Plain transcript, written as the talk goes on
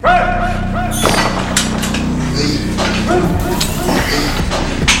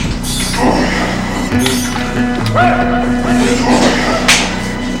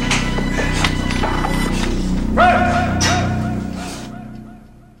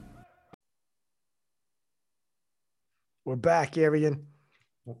We're back, Arian.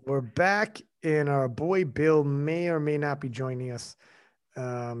 We're back, and our boy Bill may or may not be joining us.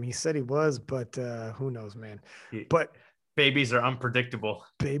 He said he was, but who knows, man. But babies are unpredictable.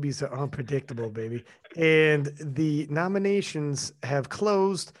 Babies are unpredictable, baby. And the nominations have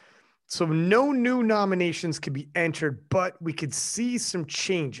closed. So no new nominations could be entered, but we could see some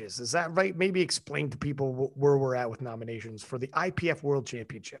changes. Is that right? Maybe explain to people where we're at with nominations for the IPF World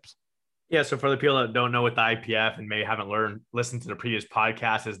Championships. Yeah, so for the people that don't know what the IPF and maybe haven't listened to the previous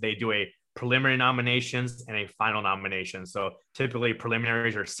podcast, is they do a preliminary nominations and a final nomination. So typically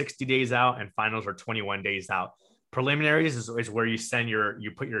preliminaries are 60 days out and finals are 21 days out. Preliminaries is where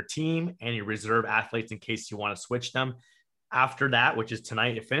you put your team and your reserve athletes in case you want to switch them. After that, which is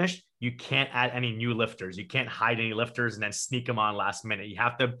tonight, it finished, you can't add any new lifters. You can't hide any lifters and then sneak them on last minute. You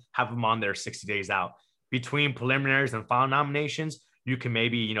have to have them on there 60 days out. Between preliminaries and final nominations, you can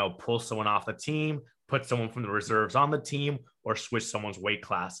maybe, pull someone off the team, put someone from the reserves on the team, or switch someone's weight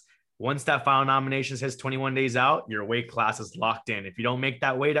class. Once that final nomination says 21 days out, your weight class is locked in. If you don't make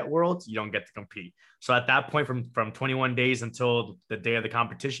that weight at Worlds, you don't get to compete. So at that point, from 21 days until the day of the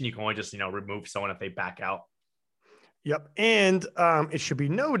competition, you can only just, remove someone if they back out. Yep. And it should be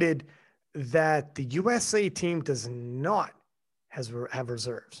noted that the USA team does not have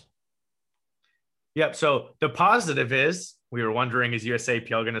reserves. Yep. So the positive is, we were wondering, is USAPL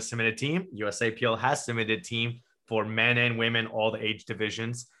going to submit a team? USAPL has submitted a team for men and women, all the age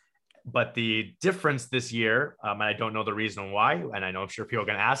divisions. But the difference this year, and I don't know the reason why, and I'm sure people are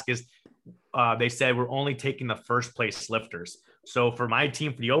going to ask, is they said we're only taking the first place lifters. So for my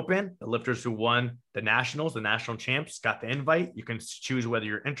team for the Open, the lifters who won the nationals, the national champs, got the invite. You can choose whether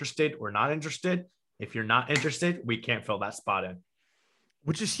you're interested or not interested. If you're not interested, we can't fill that spot in.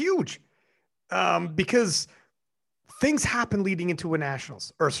 Which is huge, because things happen leading into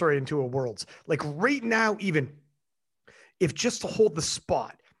into a Worlds. Like right now, even if just to hold the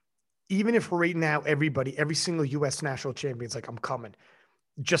spot, even if right now every single U.S. national champion's like, I'm coming,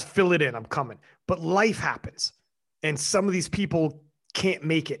 just fill it in, I'm coming. But life happens, and some of these people can't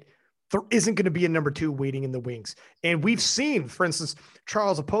make it. There isn't going to be a number 2 waiting in the wings. And we've seen, for instance,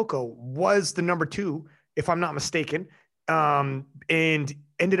 Charles Apoko was the number 2, if I'm not mistaken, and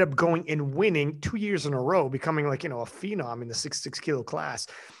ended up going and winning 2 years in a row, becoming a phenom in the 66 kilo class.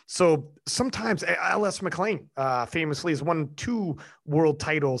 So sometimes LS McLean famously has won 2 world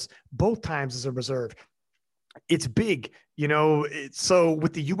titles, both times as a reserve. It's big, so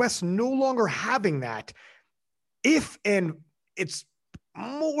with the US no longer having that, if, and it's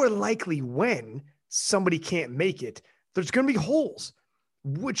more likely when somebody can't make it, there's going to be holes,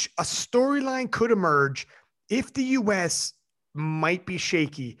 which a storyline could emerge if the US might be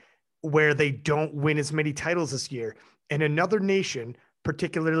shaky, where they don't win as many titles this year, and another nation,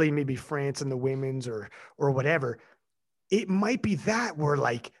 particularly maybe France in the women's or whatever, it might be that where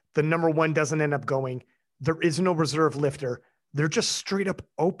the number 1 doesn't end up going. There is no reserve lifter. They're just straight up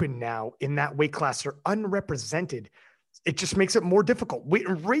open now in that weight class. They're unrepresented. It just makes it more difficult.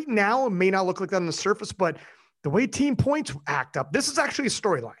 Right now, it may not look like that on the surface, but the way team points act up, this is actually a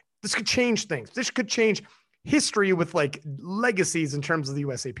storyline. This could change things. This could change history with legacies in terms of the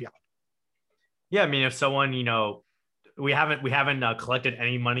USAPL. Yeah. I mean, if someone, we haven't collected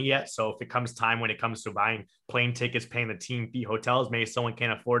any money yet. So if it comes time when it comes to buying plane tickets, paying the team fee, hotels, maybe someone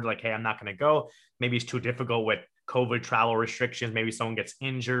can't afford, hey, I'm not going to go. Maybe it's too difficult with COVID travel restrictions. Maybe someone gets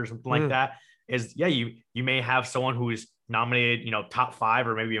injured or something like that. You may have someone who's nominated, top 5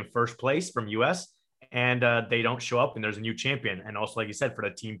 or maybe in first place from US, and they don't show up and there's a new champion. And also, like you said, for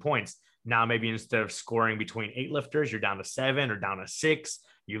the team points, now maybe instead of scoring between 8 lifters, you're down to 7 or down to 6.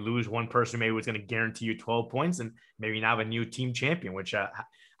 You lose one person maybe was going to guarantee you 12 points, and maybe now have a new team champion, which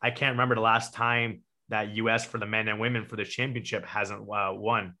I can't remember the last time that US for the men and women for the championship hasn't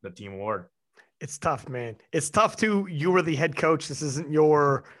won the team award. It's tough, man. It's tough too. You were the head coach. This isn't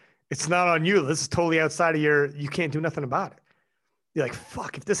it's not on you. This is totally outside of you can't do nothing about it. You're like,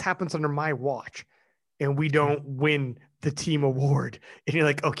 fuck, if this happens under my watch and we don't win the team award, and you're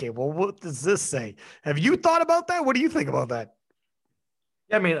like, okay, well, what does this say? Have you thought about that? What do you think about that?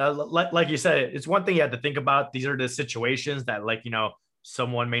 Yeah, I mean, like you said, it's one thing you have to think about. These are the situations that,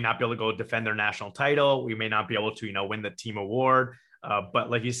 someone may not be able to go defend their national title. We may not be able to, win the team award. But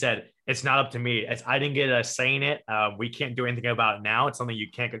like you said, it's not up to me. I didn't get a say in it. We can't do anything about it now. It's something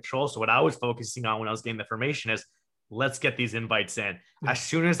you can't control. So what I was focusing on when I was getting the information is, let's get these invites in. As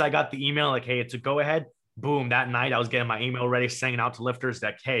soon as I got the email, hey, it's a go ahead, boom, that night I was getting my email ready, sending out to lifters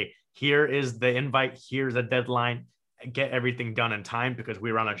that, hey, here is the invite. Here's a deadline. Get everything done in time, because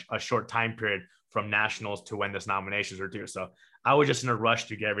we were on a short time period from nationals to when this nominations are due. So I was just in a rush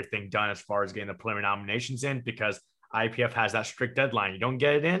to get everything done as far as getting the preliminary nominations in, because IPF has that strict deadline. You don't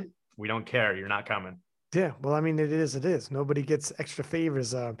get it in, we don't care. You're not coming. Yeah, well, I mean, it is. It is. Nobody gets extra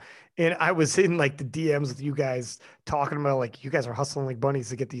favors. And I was in like the DMs with you guys talking about like you guys are hustling like bunnies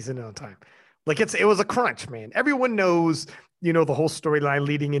to get these in on time. Like it was a crunch, man. Everyone knows, the whole storyline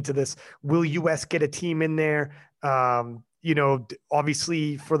leading into this. Will US get a team in there?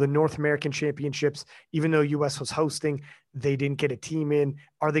 Obviously for the North American Championships, even though US was hosting, they didn't get a team in.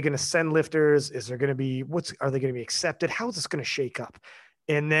 Are they going to send lifters? Is there going to be are they going to be accepted? How is this going to shake up?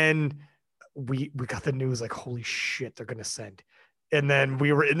 And then we got the news like, holy shit, they're going to send. And then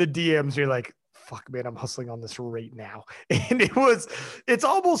we were in the DMs. You're like, fuck, man, I'm hustling on this right now. And it's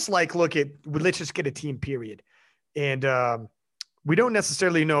almost like, let's just get a team, period. And we don't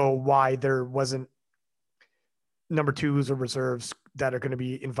necessarily know why there wasn't number twos or reserves that are going to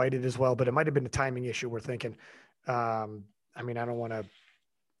be invited as well, but it might've been a timing issue. We're thinking, I don't want to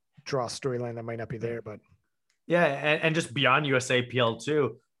draw a storyline that might not be there, but yeah. And just beyond USAPL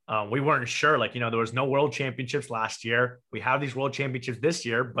too, we weren't sure, there was no world championships last year. We have these world championships this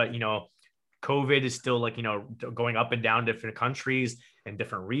year, but COVID is still going up and down different countries and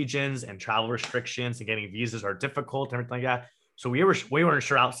different regions, and travel restrictions and getting visas are difficult and everything like that. So we weren't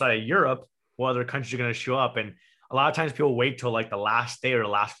sure outside of Europe what other countries are going to show up. And a lot of times people wait till like the last day or the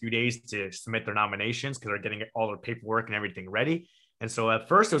last few days to submit their nominations because they're getting all their paperwork and everything ready. And so at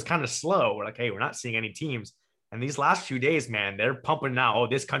first it was kind of slow. We're like, hey, we're not seeing any teams. And these last few days, man, they're pumping now. Oh,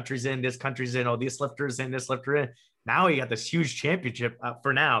 this country's in, this country's in. Oh, this lifter's in, this lifter in. Now you got this huge championship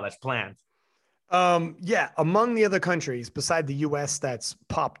for now that's planned. Yeah, among the other countries, beside the US that's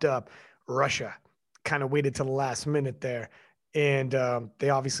popped up, Russia kind of waited till the last minute there. And they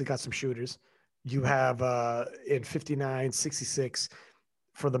obviously got some shooters. You have in 59, 66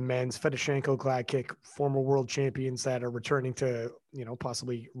 for the men's, Fedoshenko, Gladkick, former world champions that are returning to,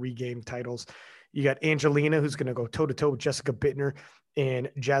 possibly regain titles. You got Angelina, who's going to go toe-to-toe with Jessica Bittner, and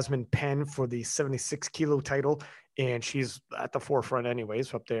Jasmine Penn for the 76 kilo title. And she's at the forefront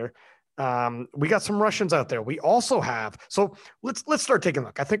anyways up there. We got some Russians out there. We also have, so let's start taking a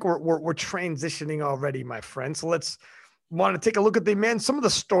look. I think we're transitioning already, my friends. So let's want to take a look at the men, some of the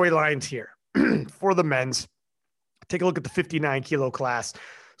storylines here for the men's. Take a look at the 59 kilo class.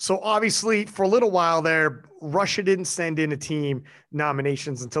 So obviously for a little while there, Russia didn't send in a team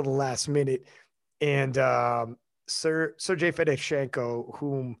nominations until the last minute. And Sergey Fedoshenko,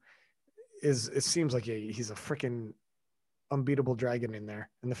 whom it seems like he's a freaking unbeatable dragon in there,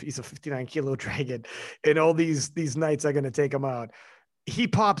 and he's a 59 kilo dragon, and all these knights are going to take him out. He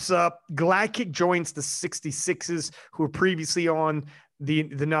pops up. Gladkick joins the 66s, who were previously on the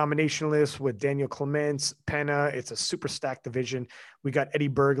nomination list with Daniel Clements, Penna. It's a super stacked division. We got Eddie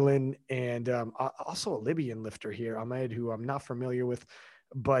Berglund and also a Libyan lifter here, Ahmed, who I'm not familiar with,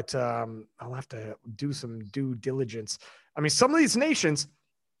 but I'll have to do some due diligence. I mean, some of these nations,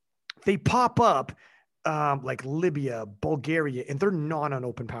 they pop up like Libya, Bulgaria, and they're not on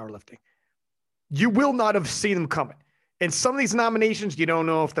open powerlifting. You will not have seen them coming. And some of these nominations, you don't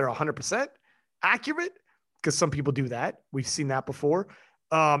know if they're 100% accurate, because some people do that. We've seen that before.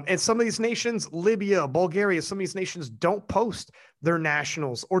 And some of these nations, Libya, Bulgaria, some of these nations don't post their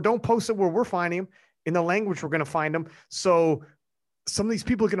nationals or don't post it where we're finding them in the language we're going to find them. So some of these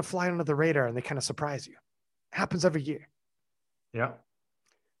people are going to fly under the radar and they kind of surprise you. It happens every year. Yeah.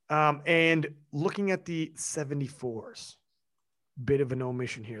 And looking at the 74s, bit of an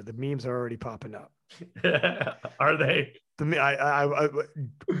omission here. The memes are already popping up. Are they? I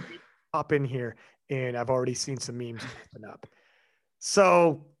pop in here and I've already seen some memes popping up.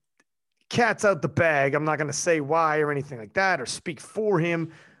 So cat's out the bag. I'm not going to say why or anything like that or speak for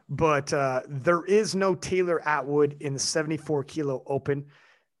him, but there is no Taylor Atwood in the 74 kilo open.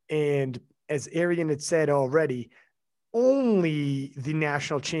 And as Arian had said already, only the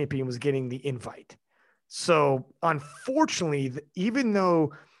national champion was getting the invite. So unfortunately, even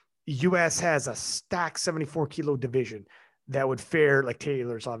though US has a stacked 74 kilo division that would fare like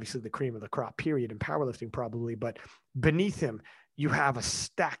Taylor's obviously the cream of the crop period in powerlifting probably, but beneath him, you have a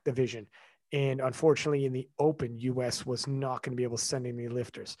stacked division. And unfortunately in the open, US was not going to be able to send any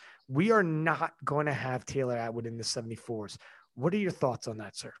lifters. We are not going to have Taylor Atwood in the 74s. What are your thoughts on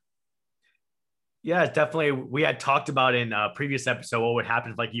that, sir? Yeah, definitely. We had talked about in a previous episode what would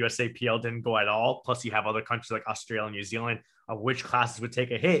happen if like USAPL didn't go at all. Plus, you have other countries like Australia and New Zealand of which classes would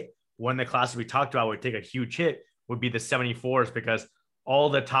take a hit. One of the classes we talked about would take a huge hit would be the 74s because all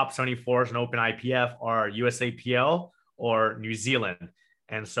the top 74s in Open IPF are USAPL or New Zealand.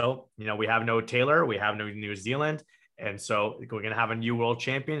 And so, we have no Taylor, we have no New Zealand. And so we're going to have a new world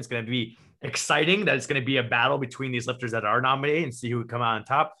champion. It's going to be exciting that it's going to be a battle between these lifters that are nominated and see who would come out on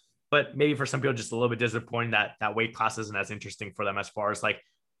top. but maybe for some people, just a little bit disappointing that that weight class isn't as interesting for them as far as like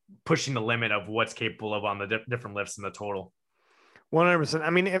pushing the limit of what's capable of on the different lifts in the total. 100%. I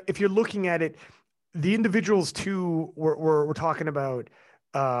mean, if you're looking at it, the individuals too, we're talking about,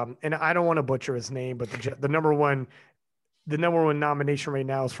 and I don't want to butcher his name, but the number one nomination right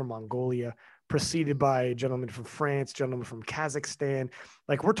now is from Mongolia, preceded by a gentleman from France, gentleman from Kazakhstan.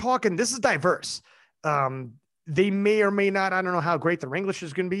 Like we're talking, this is diverse. They may or may not, I don't know how great their English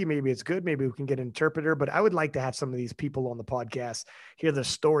is going to be. Maybe it's good. Maybe we can get an interpreter, but I would like to have some of these people on the podcast, hear their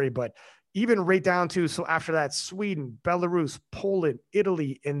story. But even right down to, so after that, Sweden, Belarus, Poland,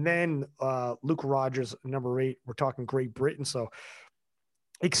 Italy, and then Luke Rogers, number 8, we're talking Great Britain. So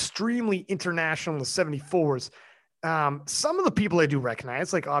extremely international in the 74s. Some of the people I do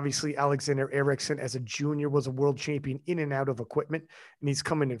recognize, like obviously Alexander Eriksson as a junior was a world champion in and out of equipment, and he's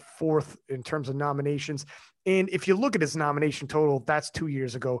coming in 4th in terms of nominations. And if you look at his nomination total, that's 2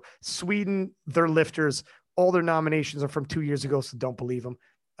 years ago. Sweden, their lifters, all their nominations are from 2 years ago, so don't believe them.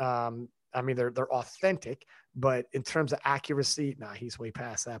 I mean, they're authentic, but in terms of accuracy, he's way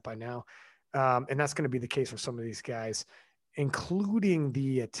past that by now. And that's going to be the case for some of these guys, including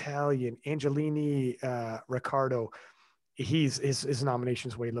the Italian Angelini Riccardo. His nomination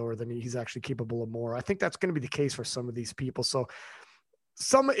is way lower than he's actually capable of more. I think that's going to be the case for some of these people. So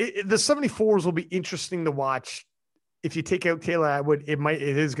the 74s will be interesting to watch. If you take out Taylor Atwood, it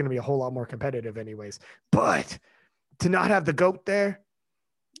is going to be a whole lot more competitive anyways, but to not have the GOAT there,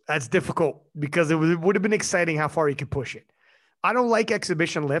 that's difficult because it would have been exciting how far he could push it. I don't like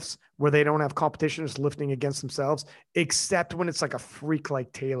exhibition lifts where they don't have competitions lifting against themselves, except when it's like a freak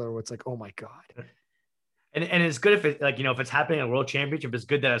like Taylor, where it's like, oh my God. And it's good if it, like, if it's happening at a world championship, it's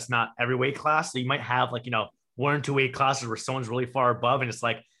good that it's not every weight class. So you might have like, 1 or 2 weight classes where someone's really far above. And it's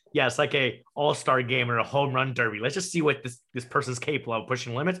like, yeah, it's like a all-star game or a home run derby. Let's just see what this person's capable of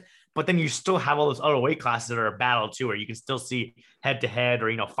pushing limits. But then you still have all those other weight classes that are a battle too, where you can still see head to head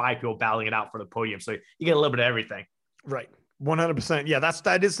or, 5 people battling it out for the podium. So you get a little bit of everything. Right. 100%. Yeah,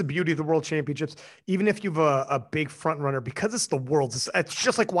 that is the beauty of the world championships. Even if you've a big front runner, because it's the world, it's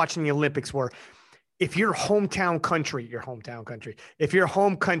just like watching the Olympics, where if your home country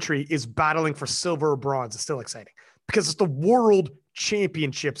is battling for silver or bronze, it's still exciting because it's the world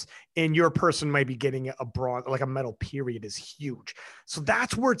championships and your person might be getting a bronze, like a medal period is huge. So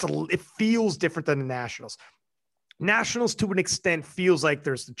that's where it feels different than the nationals. Nationals, to an extent, feels like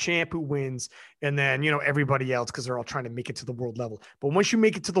there's the champ who wins and then, everybody else, because they're all trying to make it to the world level. But once you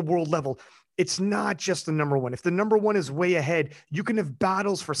make it to the world level, it's not just the number one. If the number one is way ahead, you can have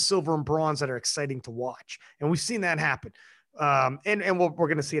battles for silver and bronze that are exciting to watch. And we've seen that happen. And we're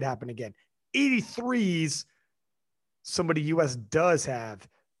going to see it happen again. 83s, somebody U.S. does have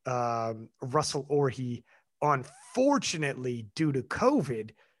Russell Orhii. Unfortunately, due to COVID,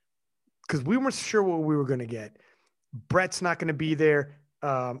 because we weren't sure what we were going to get, Brett's not going to be there,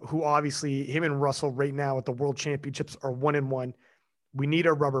 who obviously him and Russell right now at the World Championships are 1-1. We need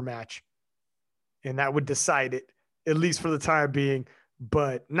a rubber match, and that would decide it, at least for the time being,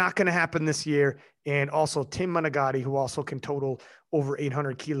 but not going to happen this year. And also Tim Managati, who also can total over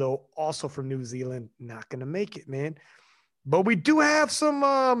 800 kilo, also from New Zealand, not going to make it, man. But we do have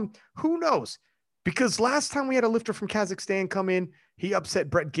some, who knows? Because last time we had a lifter from Kazakhstan come in, he upset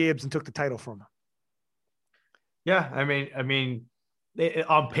Brett Gibbs and took the title from him. Yeah, I mean,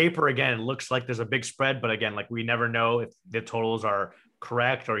 on paper, again, it looks like there's a big spread, but again, like we never know if the totals are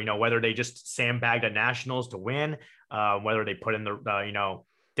correct or, whether they just sandbagged at nationals to win, whether they put in the,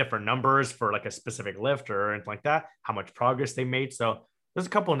 different numbers for like a specific lift or anything like that, how much progress they made. So there's a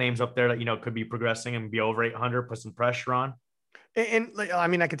couple of names up there that, could be progressing and be over 800, put some pressure on. And I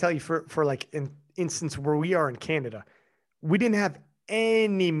mean, I can tell you for like an instance where we are in Canada, we didn't have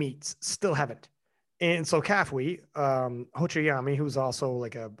any meets, still haven't. And so Kafui, Hochiyami, who's also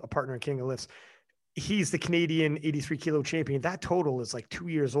like a partner in King of Lifts, he's the Canadian 83 kilo champion. That total is like 2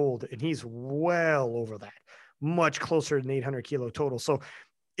 years old, and he's well over that, much closer than 800 kilo total. So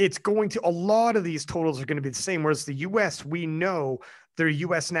it's going to, a lot of these totals are going to be the same. Whereas the U.S., we know their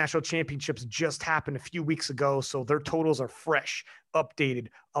U.S. national championships just happened a few weeks ago. So their totals are fresh, updated.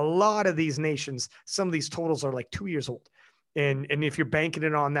 A lot of these nations, some of these totals are like 2 years old. And if you're banking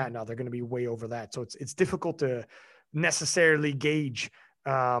it on that, now they're going to be way over that. So it's difficult to necessarily gauge.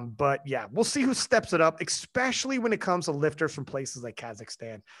 But yeah, we'll see who steps it up, especially when it comes to lifters from places like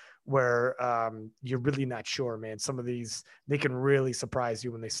Kazakhstan, where you're really not sure, man. Some of these, they can really surprise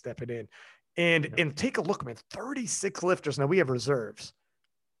you when they step it in. And take a look, man, 36 lifters. Now we have reserves,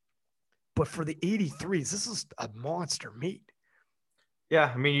 but for the 83s, this is a monster meet. Yeah,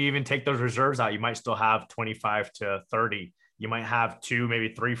 I mean, you even take those reserves out, you might still have 25 to 30, you might have 2,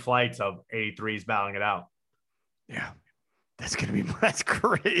 maybe 3 flights of 83s battling it out. Yeah. That's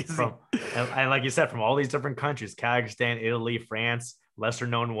crazy. And like you said, from all these different countries, Kazakhstan, Italy, France, lesser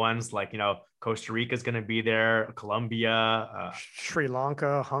known ones like, Costa Rica is going to be there, Colombia, Sri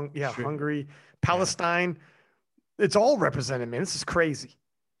Lanka, Hungary, Palestine. Yeah. It's all represented, man. This is crazy.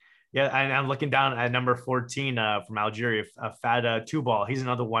 Yeah, and I'm looking down at number 14 from Algeria, Fada Tubal. He's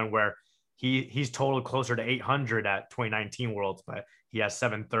another one where he's totaled closer to 800 at 2019 Worlds, but he has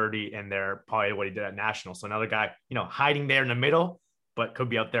 730 in there, probably what he did at Nationals. So another guy, hiding there in the middle, but could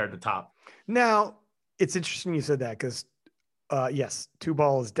be up there at the top. Now, it's interesting you said that because, yes,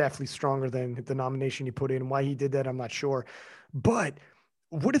 Tubal is definitely stronger than the nomination you put in. Why he did that, I'm not sure. But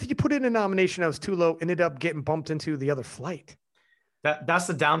what if you put in a nomination that was too low, ended up getting bumped into the other flight? That's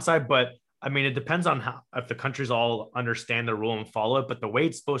the downside, but I mean, it depends on if the countries all understand the rule and follow it. But the way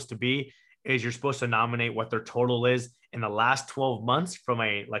it's supposed to be is you're supposed to nominate what their total is in the last 12 months from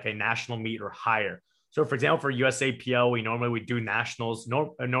a national meet or higher. So, for example, for USAPL, we normally do nationals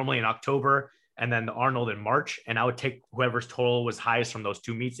normally in October and then the Arnold in March. And I would take whoever's total was highest from those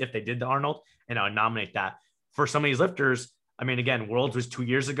 2 meets if they did the Arnold, and I would nominate that. For some of these lifters, I mean, again, Worlds was 2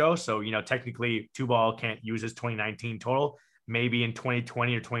 years ago, so technically Tubal can't use his 2019 total. Maybe in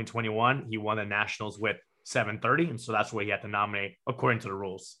 2020 or 2021, he won the nationals with 730. And so that's what he had to nominate according to the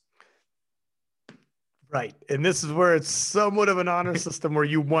rules. Right. And this is where it's somewhat of an honor system where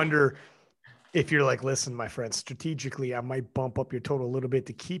you wonder if you're like, listen, my friend, strategically, I might bump up your total a little bit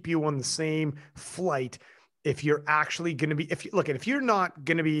to keep you on the same flight. If you're actually going to be, if you're not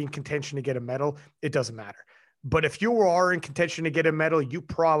going to be in contention to get a medal, it doesn't matter. But if you are in contention to get a medal, you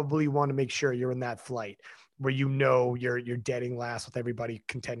probably want to make sure you're in that flight where you're deading last with everybody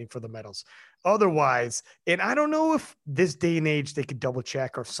contending for the medals. Otherwise, and I don't know if this day and age they could double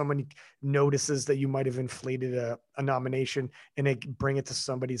check, or if somebody notices that you might have inflated a nomination and they bring it to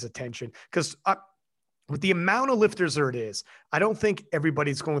somebody's attention. Because with the amount of lifters there it is, I don't think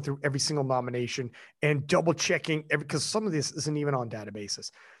everybody's going through every single nomination and double checking because some of this isn't even on databases.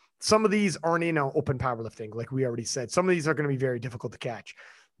 Some of these aren't in open powerlifting, like we already said. Some of these are going to be very difficult to catch.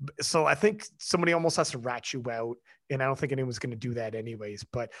 So I think somebody almost has to rat you out, and I don't think anyone's going to do that anyways.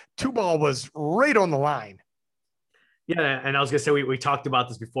 But Tubal was right on the line. Yeah, and I was going to say we talked about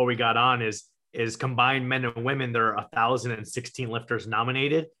this before we got on. Is combined men and women, there are 1,016 lifters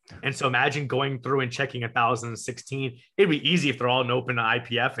nominated, and so imagine going through and checking 1,016. It'd be easy if they're all in open to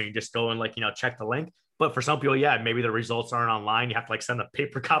IPF and you just go and check the link. But for some people, maybe the results aren't online. You have to send a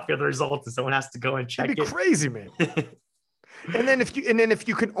paper copy of the results, and someone has to go and check It'd be crazy, man. And then if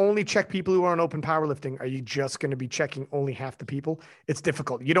you can only check people who are on open powerlifting, are you just going to be checking only half the people? It's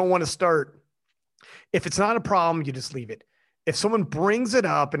difficult. You don't want to start. If it's not a problem, you just leave it. If someone brings it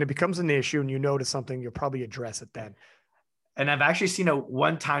up and it becomes an issue and you notice something, you'll probably address it then. And I've actually seen it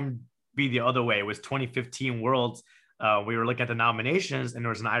one time be the other way. It was 2015 Worlds. We were looking at the nominations, and there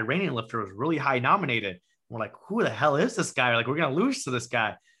was an Iranian lifter who was really high nominated. We're like, who the hell is this guy? We're going to lose to this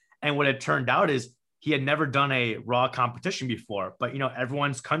guy. And what it turned out is he had never done a raw competition before, but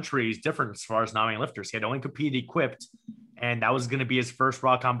everyone's country is different as far as nominating lifters. He had only competed equipped, and that was going to be his first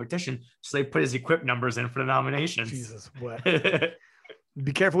raw competition. So they put his equipped numbers in for the nominations. Jesus, what?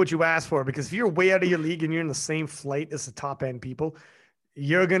 Be careful what you ask for, because if you're way out of your league and you're in the same flight as the top end people,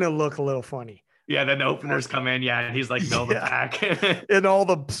 you're going to look a little funny. Yeah, then the openers come in, and he's like, no, the pack. And all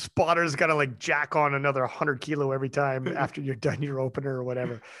the spotters got to jack on another 100 kilo every time after you're done your opener or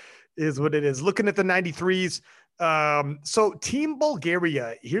whatever. Is what it is. Looking at the 93s. So Team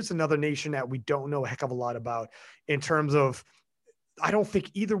Bulgaria, here's another nation that we don't know a heck of a lot about in terms of, I don't think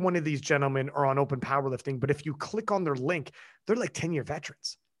either one of these gentlemen are on open powerlifting, but if you click on their link, they're 10-year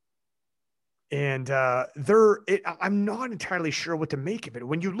veterans. And I'm not entirely sure what to make of it.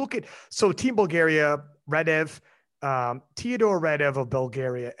 When you look at, so Team Bulgaria, Radev, Teodor Radev of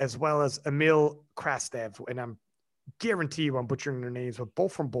Bulgaria, as well as Emil Krastev, and I'm guarantee you I'm butchering their names, but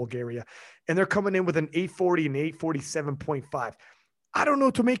both from Bulgaria, and they're coming in with an 840 and 847.5. I don't know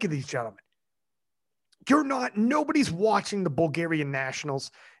what to make of these gentlemen. Nobody's watching the Bulgarian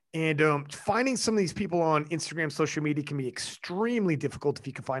nationals, and finding some of these people on Instagram, social media can be extremely difficult if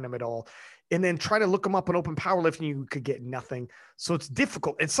you can find them at all. And then try to look them up on open powerlifting, you could get nothing. So it's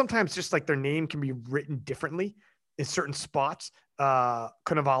difficult. And sometimes just their name can be written differently in certain spots.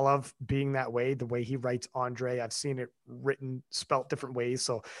 Konovalov being that way, the way he writes Andre, I've seen it written, spelt different ways.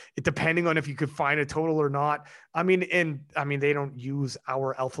 So it depending on if you could find a total or not. I mean, they don't use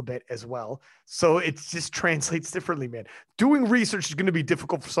our alphabet as well. So it just translates differently, man. Doing research is going to be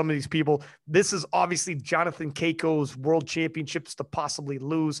difficult for some of these people. This is obviously Jonathan Keiko's world championships to possibly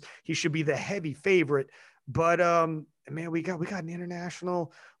lose. He should be the heavy favorite. But man, we got an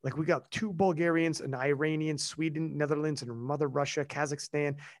international, like we got 2 Bulgarians, an Iranian, Sweden, Netherlands, and Mother Russia,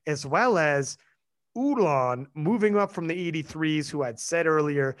 Kazakhstan, as well as Ulan moving up from the 83s, who I'd said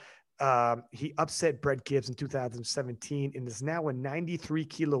earlier, he upset Brett Gibbs in 2017 and is now a 93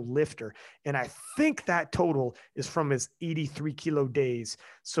 kilo lifter. And I think that total is from his 83 kilo days.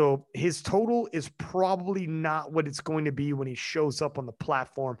 So his total is probably not what it's going to be when he shows up on the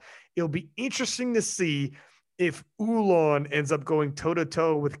platform. It'll be interesting to see if Ulan ends up going toe to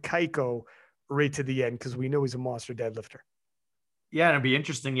toe with Kaiko right to the end, because we know he's a monster deadlifter. Yeah, and it'd be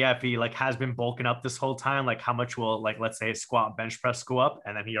interesting, yeah, if he like has been bulking up this whole time, like how much will, like, let's say his squat bench press go up,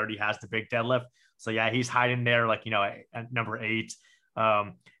 and then he already has the big deadlift. So yeah, he's hiding there, like, you know, at number 8.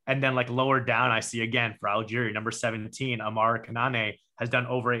 And then like lower down, I see again for Algeria, number 17, Amar Kanane has done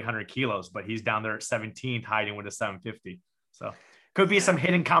over 800 kilos, but he's down there at 17th, hiding with a 750. So could be some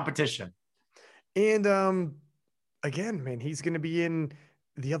hidden competition. And again, man, he's going to be in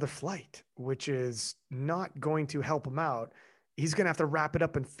the other flight, which is not going to help him out. He's going to have to wrap it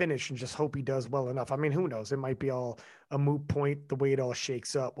up and finish and just hope he does well enough. I mean, who knows? It might be all a moot point the way it all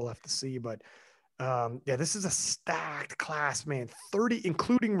shakes up. We'll have to see. But yeah, this is a stacked class, man. 30,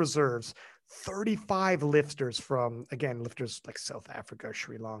 including reserves, 35 lifters from, again, lifters like South Africa,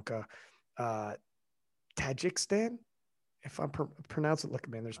 Sri Lanka, Tajikistan. If I'm pronouncing, look,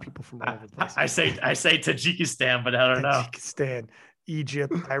 man, there's people from all over the place. I say Tajikistan, but I don't know. Tajikistan,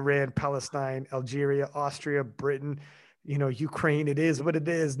 Egypt, Iran, Palestine, Algeria, Austria, Britain, you know, Ukraine. It is what it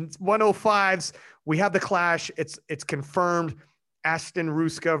is. It's 105s. We have the clash. It's confirmed. Ashton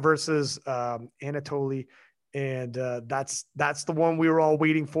Ruska versus Anatoly. And that's the one we were all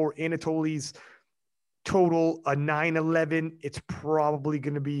waiting for. Anatoly's total, a 911. It's probably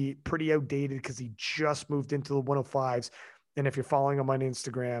going to be pretty outdated because he just moved into the 105s. And if you're following him on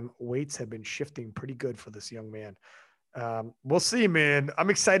Instagram, weights have been shifting pretty good for this young man. We'll see, man. I'm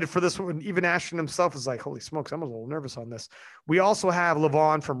excited for this one. Even Ashton himself is like, holy smokes, I'm a little nervous on this. We also have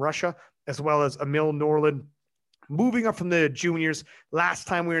Levon from Russia, as well as Emil Norlund, moving up from the juniors. Last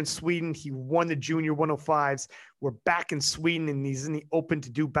time we were in Sweden, he won the junior 105s. We're back in Sweden, and he's in the open to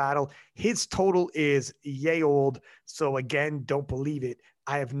do battle. His total is yay old. So again, don't believe it.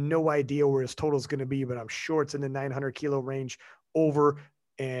 I have no idea where his total is going to be, but I'm sure it's in the 900 kilo range over,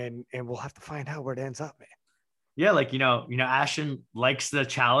 and we'll have to find out where it ends up, man. Yeah, like, you know, Ashton likes the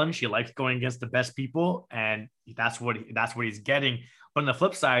challenge. He likes going against the best people, and that's what he's getting. But on the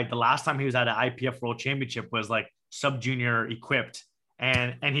flip side, the last time he was at an IPF World Championship was like sub junior equipped,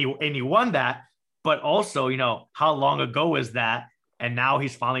 and he won that. But also, you know, how long ago was that? And now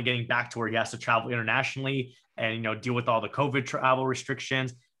he's finally getting back to where he has to travel internationally and, you know, deal with all the COVID travel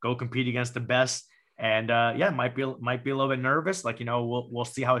restrictions, go compete against the best. And yeah, might be a little bit nervous. Like, you know, we'll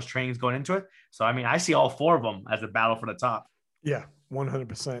see how his training's going into it. So, I mean, I see all 4 of them as a battle for the top. Yeah,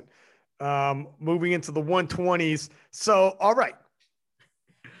 100%. Moving into the 120s. So, all right.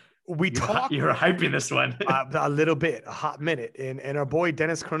 You're hyping this one a little bit, a hot minute. And our boy,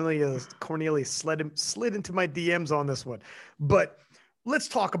 Dennis Cornelius slid into my DMs on this one, but let's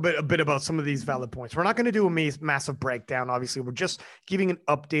talk a bit about some of these valid points. We're not going to do a massive breakdown. Obviously, we're just giving an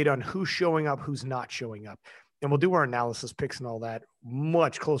update on who's showing up, who's not showing up. And we'll do our analysis picks and all that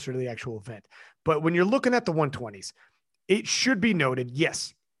much closer to the actual event. But when you're looking at the 120s, it should be noted,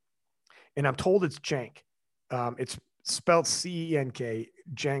 yes. And I'm told it's Cenk. It's spelled Cenk,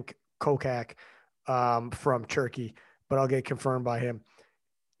 Cenk Kokak from Turkey, but I'll get confirmed by him.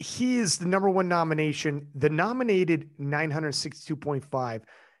 He is the number 1 nomination. The nominated 962.5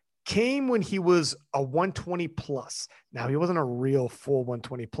 came when he was a 120 plus. Now, he wasn't a real full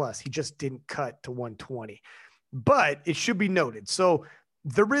 120 plus. He just didn't cut to 120. But it should be noted. So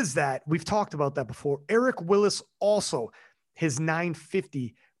there is that. We've talked about that before. Eric Willis also, his 950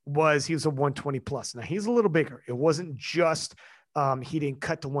 he was a 120 plus. Now, he's a little bigger. It wasn't just he didn't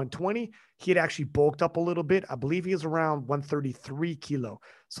cut to 120. He had actually bulked up a little bit. I believe he was around 133 kilo.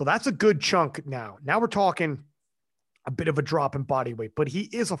 So that's a good chunk now. Now we're talking a bit of a drop in body weight, but he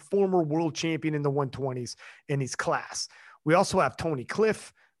is a former world champion in the 120s in his class. We also have Tony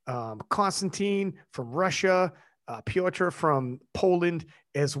Cliff, Konstantin from Russia, Piotr from Poland,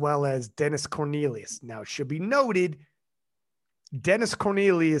 as well as Dennis Cornelius. Now, it should be noted, Dennis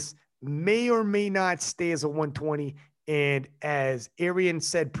Cornelius may or may not stay as a 120. And as Arian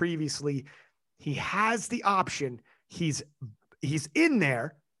said previously, he has the option. He's in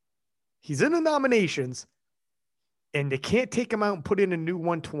there. He's in the nominations, and they can't take him out and put in a new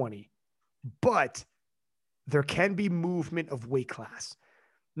 120. But there can be movement of weight class.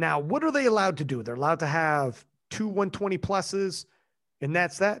 Now, what are they allowed to do? They're allowed to have 2 120 pluses, and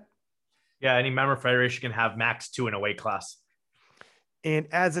that's that? Yeah, any member federation can have max 2 in a weight class. And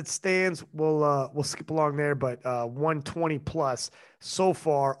as it stands, we'll skip along there, but 120 plus so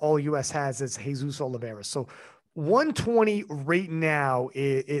far, all US has is Jesus Oliveira. So 120 right now,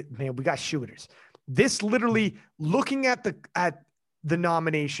 man, we got shooters. This literally looking at the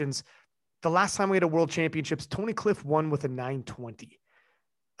nominations. The last time we had a world championships, Tony Cliff won with a 920.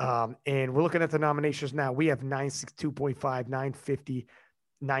 And we're looking at the nominations now. We have 962.5, 950,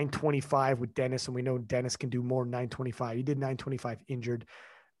 925 with Dennis, and we know Dennis can do more than 925. He did 925 injured.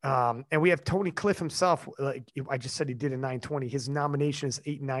 And we have Tony Cliff himself. Like I just said, he did a 920. His nomination is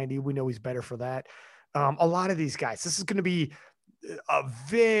 890. We know he's better for that. A lot of these guys, this is going to be a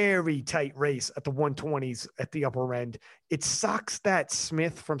very tight race at the 120s at the upper end. It sucks that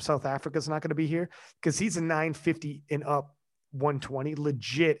Smith from South Africa is not going to be here because he's a 950 and up 120,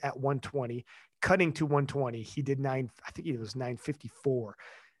 legit at 120. Cutting to 120. He did I think it was 954.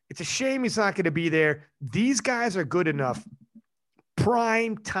 It's a shame he's not going to be there. These guys are good enough.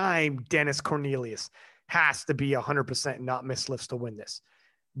 Prime time Dennis Cornelius has to be 100% not miss lifts to win this.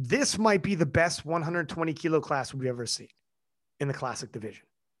 This might be the best 120 kilo class we've ever seen in the classic division.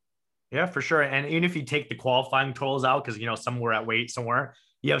 Yeah, for sure. And even if you take the qualifying totals out, because, some were at weight somewhere,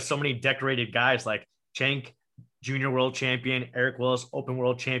 you have so many decorated guys like Cenk, Junior World Champion, Eric Willis, Open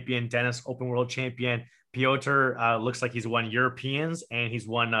World Champion, Dennis, Open World Champion. Piotr looks like he's won Europeans and he's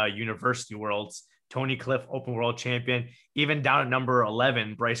won University Worlds. Tony Cliff, Open World Champion. Even down at number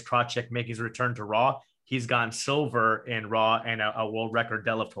 11, Bryce Krocek making his return to Raw. He's gotten silver in Raw and a world record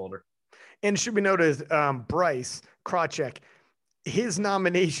deadlift holder. And it should be noted, Bryce Krocek, his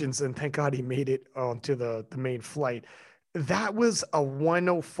nominations, and thank God he made it onto the main flight. That was a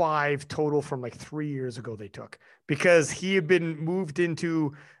 105 total from like 3 years ago they took because he had been moved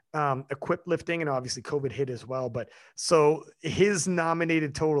into equipped lifting and obviously COVID hit as well. But so his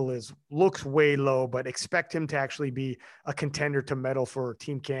nominated total looks way low, but expect him to actually be a contender to medal for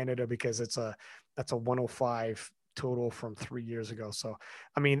Team Canada because that's a 105 total from 3 years ago. So,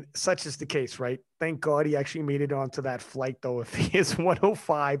 I mean, such is the case, right? Thank God he actually made it onto that flight, though. If he is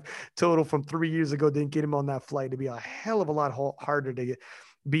 105 total from 3 years ago, didn't get him on that flight, it'd be a hell of a lot harder to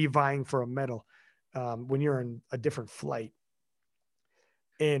be vying for a medal when you're in a different flight.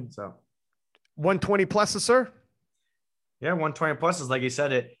 And so 120 pluses, sir? Yeah, 120 pluses. Like you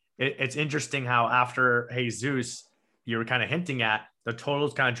said, it's interesting how after Jesus, you were kind of hinting at, the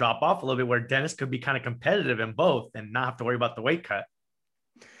totals kind of drop off a little bit where Dennis could be kind of competitive in both and not have to worry about the weight cut.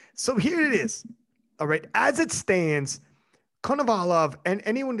 So here it is. All right. As it stands, Konovalov, and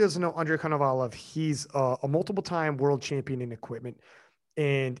anyone who doesn't know Andrei Konovalov, he's a multiple time world champion in equipment.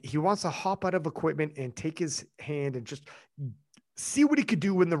 And he wants to hop out of equipment and take his hand and just see what he could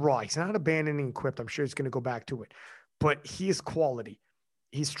do in the Raw. He's not abandoning equipped. I'm sure he's going to go back to it, but he is quality.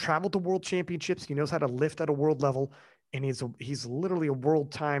 He's traveled to world championships. He knows how to lift at a world level. And he's literally a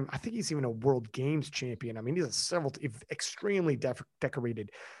world time. I think he's even a world games champion. I mean, he's extremely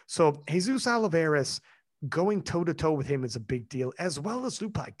decorated. So Jesus Oliveira going toe to toe with him is a big deal, as well as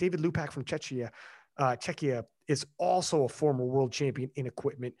Lupak. David Lupak from Czechia is also a former world champion in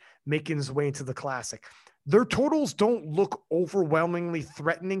equipment, making his way into the classic. Their totals don't look overwhelmingly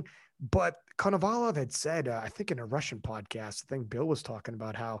threatening, but Konovalov had said, I think in a Russian podcast, I think Bill was talking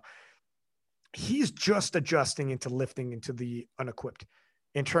about how he's just adjusting into lifting into the unequipped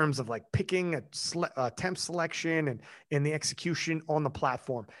in terms of like picking a temp selection and the execution on the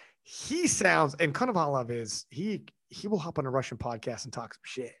platform. He sounds, and Konovalov he will hop on a Russian podcast and talk some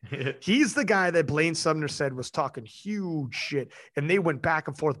shit. He's the guy that Blaine Sumner said was talking huge shit. And they went back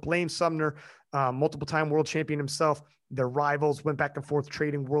and forth. Blaine Sumner, multiple time world champion himself, their rivals went back and forth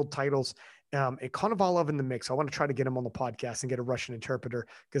trading world titles. And Konovalov in the mix. I want to try to get him on the podcast and get a Russian interpreter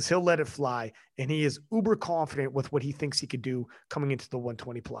because he'll let it fly. And he is uber confident with what he thinks he could do coming into the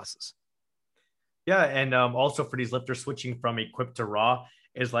 120 pluses. Yeah. And also for these lifters switching from equipped to raw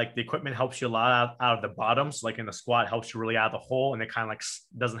is like the equipment helps you a lot out of the bottoms. Like in the squat helps you really out of the hole and it kind of like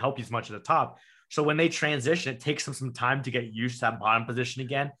doesn't help you as much at the top. So when they transition, it takes them some time to get used to that bottom position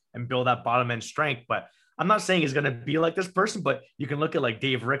again and build that bottom end strength. But I'm not saying he's going to be like this person, but you can look at like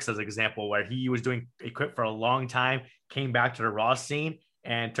Dave Ricks as an example where he was doing equip for a long time, came back to the raw scene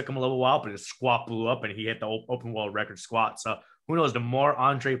and took him a little while, but his squat blew up and he hit the open world record squat. So who knows, the more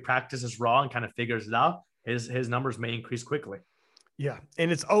Andre practices raw and kind of figures it out, his numbers may increase quickly. Yeah.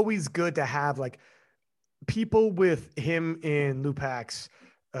 And it's always good to have like people with him in Lupak's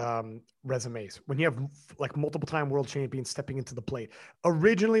resumes when you have like multiple time world champions stepping into the plate.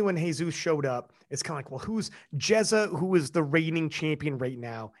 Originally when Jesus showed up, it's kind of like, well, who's Jezza, who is the reigning champion right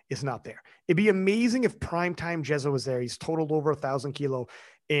now, is not there. It'd be amazing if primetime Jezza was there. He's totaled over 1,000 kilo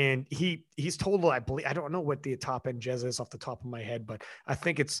And he's total, I believe, I don't know what the top end Jezza is off the top of my head, but I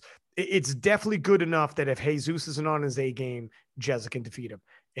think it's definitely good enough that if Jesus isn't on his A game, Jezza can defeat him.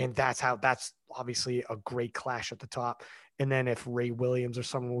 And that's obviously a great clash at the top. And then if Ray Williams or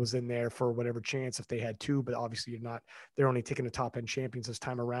someone was in there for whatever chance, if they had two, but obviously they're only taking the top end champions this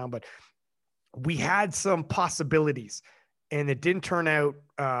time around. But we had some possibilities and it didn't turn out,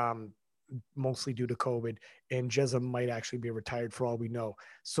 mostly due to COVID, and Jezza might actually be retired for all we know.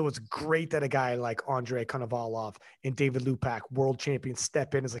 So it's great that a guy like Andrei Konovalov and David Lupak, world champions,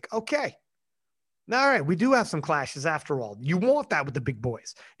 step in. Is like, okay, all right, we do have some clashes after all. You want that with the big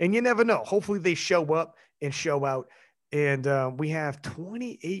boys, and you never know. Hopefully they show up and show out. And we have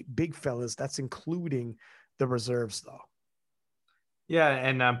 28 big fellas. That's including the reserves, though. Yeah,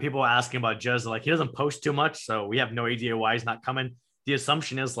 and people asking about Jezza, like he doesn't post too much, so we have no idea why he's not coming. The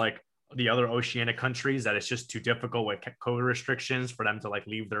assumption is like the other Oceania countries that it's just too difficult with COVID restrictions for them to like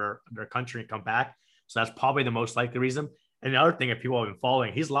leave their country and come back. So that's probably the most likely reason. And the other thing, if people have been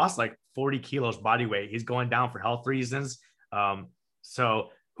following, he's lost like 40 kilos body weight. He's going down for health reasons. So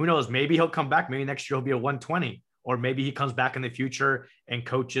who knows? Maybe he'll come back. Maybe next year he'll be a 120, or maybe he comes back in the future and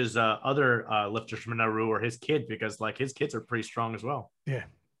coaches other lifters from Nauru or his kid, because like his kids are pretty strong as well.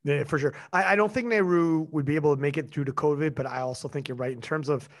 Yeah, for sure. I don't think Nauru would be able to make it due to COVID, but I also think you're right in terms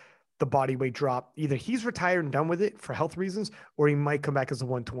of the body weight drop. Either he's retired and done with it for health reasons, or he might come back as a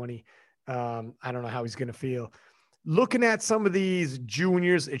 120. I don't know how he's going to feel. Looking at some of these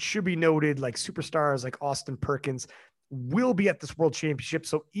juniors, it should be noted like superstars like Austin Perkins will be at this world championship.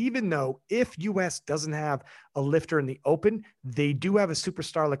 So even though if US doesn't have a lifter in the open, they do have a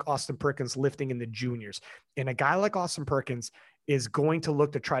superstar like Austin Perkins lifting in the juniors. And a guy like Austin Perkins is going to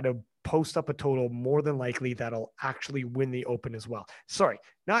look to try to post up a total more than likely that'll actually win the open as well. Sorry,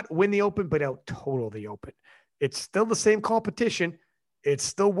 not win the open, but out total the open. It's still the same competition. It's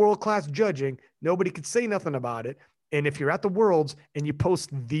still world-class judging. Nobody could say nothing about it. And if you're at the Worlds and you post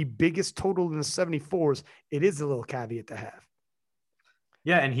the biggest total in the 74s, it is a little caveat to have.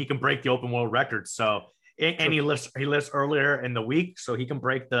 Yeah, and he can break the open world record. So, and he lifts earlier in the week, so he can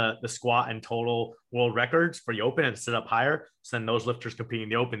break the squat and total world records for the open and sit up higher. So then those lifters competing in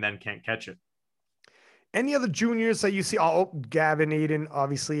the open then can't catch it. Any other juniors that you see? Oh, Gavin Aiden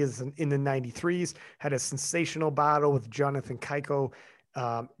obviously is in the 93s, had a sensational battle with Jonathan Kaiko.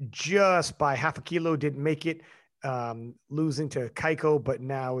 Just by half a kilo, didn't make it, losing to Kaiko, but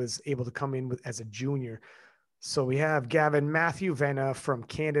now is able to come in as a junior. So we have Gavin Matthew Vanna from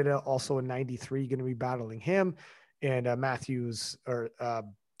Canada, also a 93, going to be battling him. And Matthews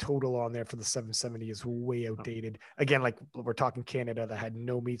total on there for the 770 is way outdated. Again, like we're talking Canada that had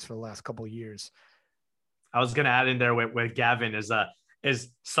no meets for the last couple of years. I was going to add in there with Gavin is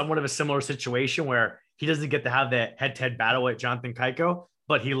somewhat of a similar situation where he doesn't get to have the head-to-head battle with Jonathan Kaiko,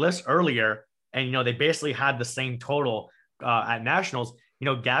 but he lists earlier, and they basically had the same total at nationals.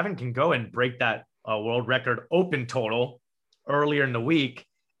 Gavin can go and break that world record open total earlier in the week,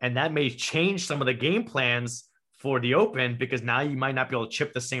 and that may change some of the game plans for the open, because now you might not be able to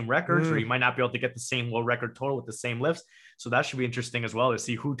chip the same records, or you might not be able to get the same world record total with the same lifts. So that should be interesting as well to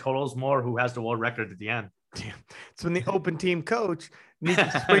see who totals more, who has the world record at the end. Yeah. It's when the open team coach needs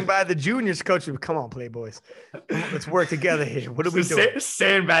to swing by the juniors coach. Come on, Playboys. Let's work together here. What are we doing?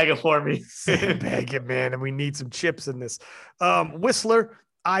 Sandbag it for me. Sandbag it, man. And we need some chips in this. Whistler,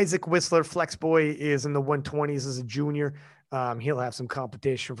 Isaac Whistler, Flex Boy, is in the 120s as a junior. He'll have some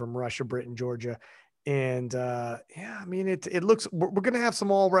competition from Russia, Britain, Georgia. And it looks, we're going to have some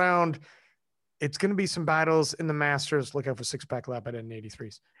all round. It's going to be some battles in the Masters. Look out for six-pack lap at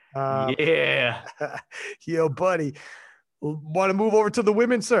N83s. Yeah. Yo, buddy. Want to move over to the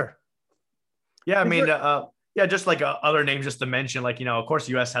women, sir? Yeah, I mean, just like other names just to mention, like, of course,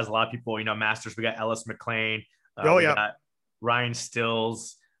 the U.S. has a lot of people, Masters. We got Ellis McLean. We got Ryan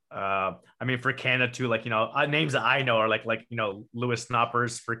Stills. For Canada too, like, names that I know are like Lewis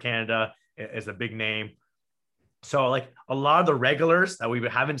Snoppers for Canada is a big name. So like a lot of the regulars that we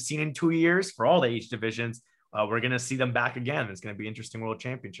haven't seen in 2 years for all the age divisions, we're going to see them back again. It's going to be an interesting world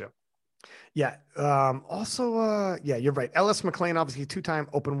championship. Yeah. You're right. Ellis McLean, obviously 2-time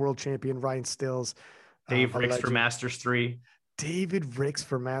open world champion. Ryan Stills. Dave Ricks for Masters 3. David Ricks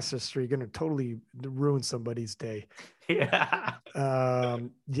for Masters 3. Going to totally ruin somebody's day. Yeah.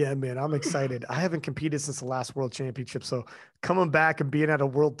 Yeah, man, I'm excited. I haven't competed since the last world championship. So coming back and being at a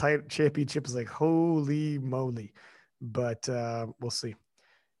world title championship is like, holy moly. But we'll see.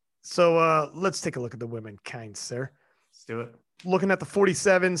 So let's take a look at the women, kind sir. Let's do it. Looking at the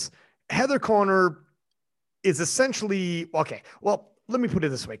 47s, Heather Connor is essentially, okay, well, let me put it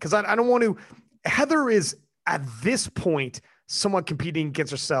this way, because I don't want to, Heather is at this point somewhat competing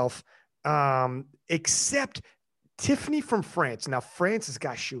against herself, except Tiffany from France. Now, France has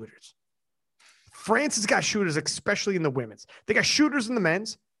got shooters. France has got shooters, especially in the women's. They got shooters in the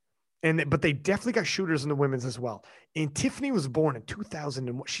men's, but they definitely got shooters in the women's as well. And Tiffany was born in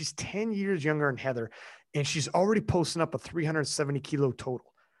 2001. She's 10 years younger than Heather, and she's already posting up a 370 kilo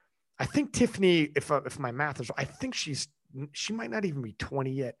total. I think Tiffany, if my math is right, I think she might not even be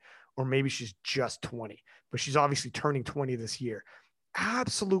 20 yet, or maybe she's just 20, but she's obviously turning 20 this year.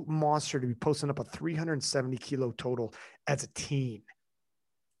 Absolute monster to be posting up a 370 kilo total as a teen.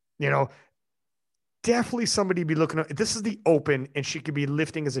 You know, definitely somebody to be looking at. This is the Open, and she could be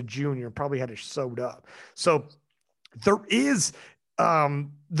lifting as a junior and probably had it sewed up. So there is,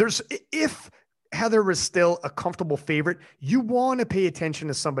 if Heather is still a comfortable favorite, you want to pay attention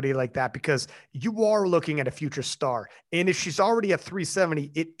to somebody like that because you are looking at a future star. And if she's already at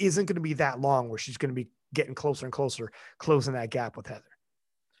 370, it isn't going to be that long where she's going to be getting closer and closer, closing that gap with Heather.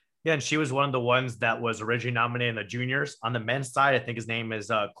 Yeah, and she was one of the ones that was originally nominated in the juniors. On the men's side, I think his name is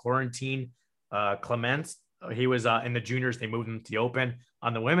Quarantine Clements. He was in the juniors. They moved him to the Open.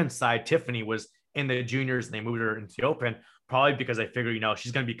 On the women's side, Tiffany was in the juniors and they moved her into the Open, probably because I figure,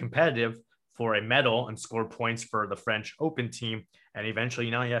 she's going to be competitive for a medal and score points for the French Open team. And eventually,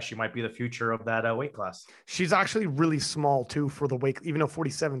 she might be the future of that weight class. She's actually really small too for the weight, even though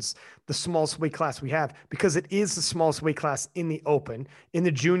 47's the smallest weight class we have, because it is the smallest weight class in the Open. In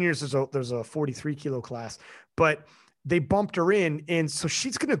the juniors, there's a 43 kilo class, but they bumped her in. And so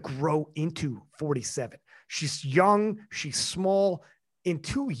she's going to grow into 47. She's young. She's small. In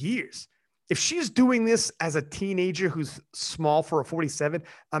 2 years, if she's doing this as a teenager who's small for a 47,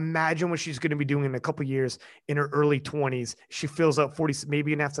 imagine what she's going to be doing in a couple of years in her early 20s. She fills up 40,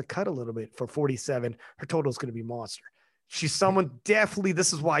 maybe gonna have to cut a little bit for 47. Her total is going to be monster. She's someone definitely,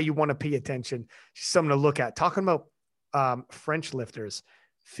 this is why you want to pay attention. She's someone to look at. Talking about French lifters,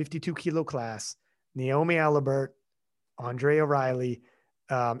 52 kilo class, Naomi Alibert, Andrea Riley,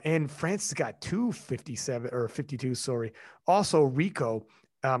 and France has got 52, sorry. Also Rico,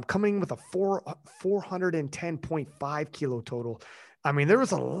 coming with a 410.5 kilo total. I mean, there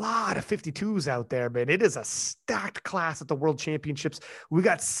was a lot of 52s out there, man. It is a stacked class at the World Championships. We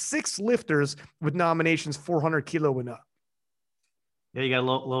got 6 lifters with nominations 400 kilo and up. Yeah, you got a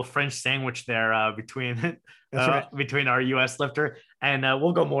little French sandwich there between between our U.S. lifter, and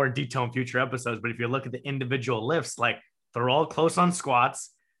we'll go more in detail in future episodes. But if you look at the individual lifts, like they're all close on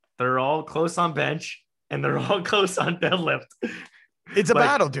squats, they're all close on bench, and they're all close on deadlift. It's a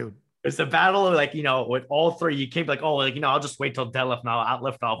battle, dude. It's a battle of with all three. You can't be like, I'll just wait till deadlift and I'll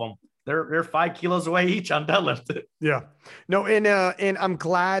outlift all of them. They're 5 kilos away each on deadlift. Yeah. No, and I'm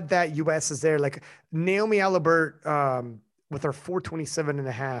glad that US is there. Like Naomi Alibert with her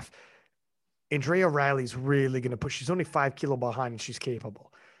 427.5. Andrea Riley's really going to push. She's only 5 kilo behind and she's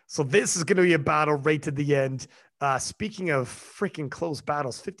capable. So this is going to be a battle right to the end. Speaking of freaking close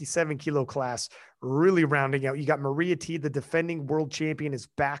battles, 57 kilo class, really rounding out. You got Maria T, the defending world champion, is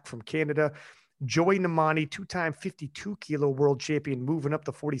back from Canada. Joy Namani, 2-time 52 kilo world champion, moving up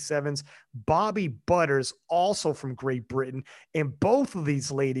to 47s. Bobby Butters, also from Great Britain. And both of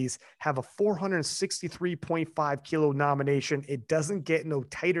these ladies have a 463.5 kilo nomination. It doesn't get no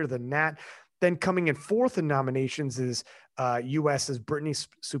tighter than that. Then coming in fourth in nominations is U.S.'s Brittany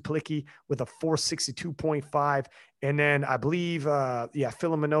Suplicki with a 462.5. And then I believe,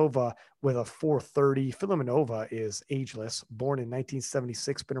 Filimonova with a 430. Filimonova is ageless, born in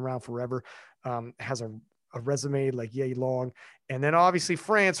 1976, been around forever, has a resume like yay long. And then obviously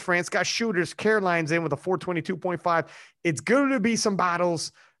France got shooters. Caroline's in with a 422.5. It's going to be some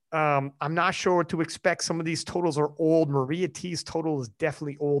battles. I'm not sure what to expect. Some of these totals are old. Maria T's total is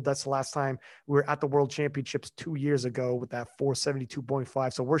definitely old. That's the last time we were at the World Championships 2 years ago with that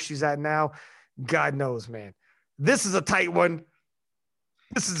 472.5. So where she's at now, God knows, man. This is a tight one.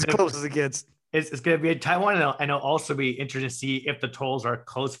 This is as close as it gets. It's going to be a tight one. And it'll also be interesting to see if the totals are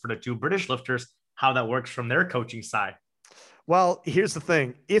close for the 2 British lifters, how that works from their coaching side. Well, here's the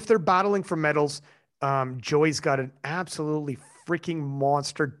thing. If they're battling for medals, Joy's got an absolutely freaking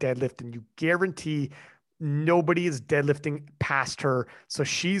monster deadlift, and you guarantee nobody is deadlifting past her. So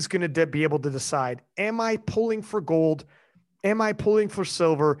she's going to be able to decide, am I pulling for gold? Am I pulling for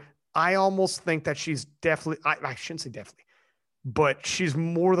silver? I almost think that she's definitely, I shouldn't say definitely, but she's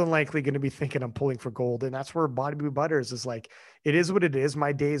more than likely going to be thinking I'm pulling for gold. And that's where Bobby Butters is like, it is what it is.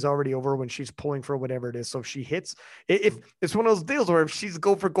 My day is already over when she's pulling for whatever it is. So if she hits, if it's one of those deals where if she's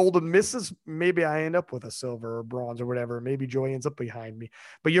go for gold and misses, maybe I end up with a silver or bronze or whatever. Maybe Joy ends up behind me,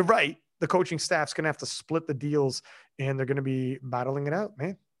 but you're right. The coaching staff's going to have to split the deals and they're going to be battling it out,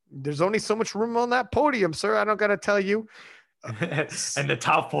 man. There's only so much room on that podium, sir. I don't got to tell you. And the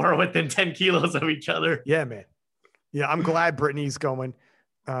top four are within 10 kilos of each other. Yeah, man. Yeah, I'm glad Brittany's going.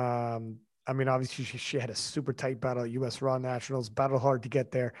 I mean, obviously she had a super tight battle at US Raw Nationals, battled hard to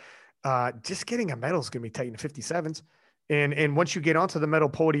get there. Just getting a medal is going to be tight in 57s. And once you get onto the medal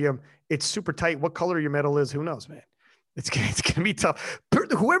podium, it's super tight. What color your medal is, who knows, man? It's gonna be tough.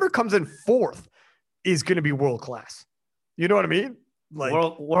 Whoever comes in fourth is going to be world class. You know what I mean? Like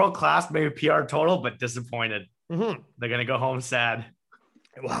world class, maybe PR total, but disappointed. Mm-hmm. They're going to go home sad.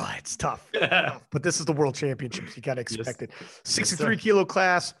 Well, it's tough. But this is the world championships. You got to expect it. 63 yes, kilo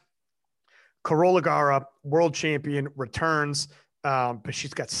class. Carola Gara, world champion, returns. But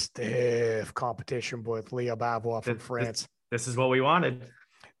she's got stiff competition with Leah Bavois from France. This is what we wanted.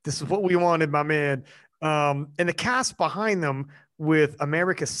 This is what we wanted, my man. And the cast behind them with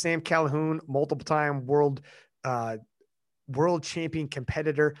America's Sam Calhoun, multiple-time world champion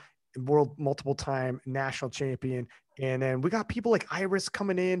competitor, multiple-time national champion. And then we got people like Iris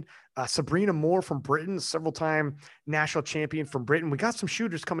coming in, Sabrina Moore from Britain, several-time national champion from Britain. We got some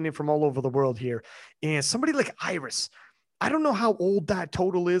shooters coming in from all over the world here. And somebody like Iris, I don't know how old that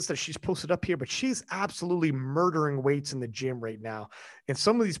total is that she's posted up here, but she's absolutely murdering weights in the gym right now. And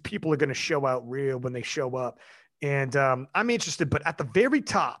some of these people are going to show out real when they show up. And I'm interested, but at the very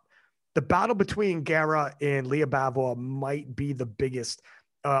top, the battle between Gara and Leah Bavois might be the biggest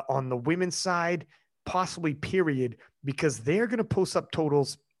on the women's side, possibly period, because they're going to post up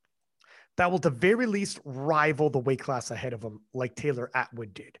totals that will at the very least rival the weight class ahead of them, like Taylor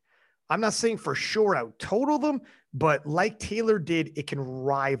Atwood did. I'm not saying for sure out total them, but like Taylor did, it can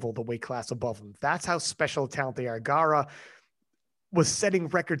rival the weight class above them. That's how special talent they are. Gara was setting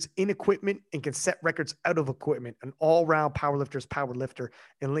records in equipment and can set records out of equipment. An all-round powerlifter's power lifter.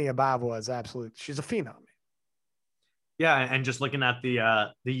 And Leah Bavois is absolute. She's a phenom. Yeah, and just looking at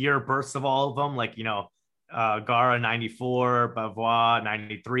the year births of all of them, like, you know, Gara 94, Bavois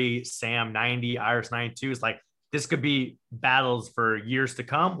 93, Sam 90, Iris 92. It's like, this could be battles for years to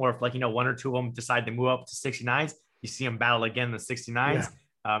come, or if, like, you know, one or two of them decide to move up to 69s, you see them battle again in the 69s.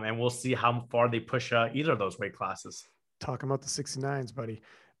 Yeah. And we'll see how far they push either of those weight classes. Talking about the 69s, buddy.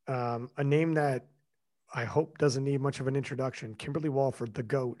 A name that I hope doesn't need much of an introduction. Kimberly Walford, the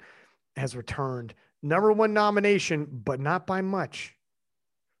GOAT, has returned. Number one nomination, but not by much.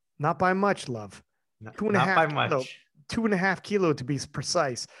 Not by much, love. Not by much. 2.5 kilo to be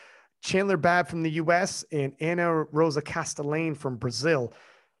precise. Chandler Babb from the U.S. and Ana Rosa Castellane from Brazil.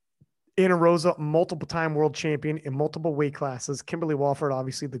 Ana Rosa, multiple-time world champion in multiple weight classes. Kimberly Walford,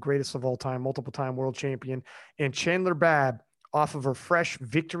 obviously the greatest of all time, multiple-time world champion. And Chandler Babb, off of her fresh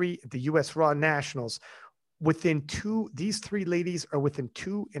victory at the U.S. Raw Nationals, these three ladies are within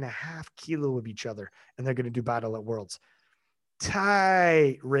 2.5 kilo of each other, and they're going to do battle at Worlds.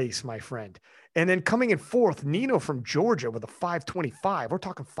 Tight race, my friend. And then coming in fourth, Nino from Georgia with a 525. We're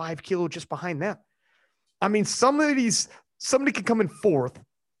talking 5 kilo just behind them. I mean, somebody can come in fourth.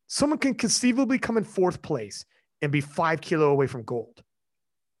 Someone can conceivably come in fourth place and be 5 kilo away from gold.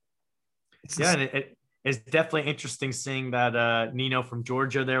 And it's definitely interesting seeing that Nino from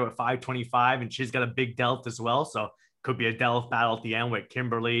Georgia there with 525, and she's got a big delt as well. So could be a delt battle at the end with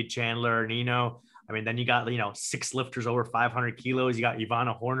Kimberly, Chandler, Nino. I mean, then you got, you know, 6 lifters over 500 kilos. You got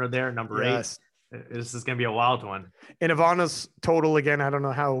Ivana Horner there, number 8. This is going to be a wild one. And Ivana's total, again, I don't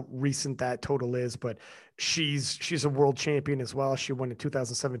know how recent that total is, but she's a world champion as well. She won in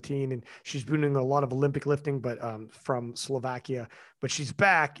 2017, and she's been doing a lot of Olympic lifting, but from Slovakia. But she's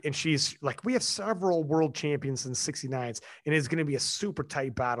back, and she's like, we have several world champions in the 69s, and it's going to be a super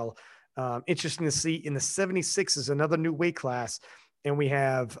tight battle. Interesting to see. In the 76 is another new weight class, and we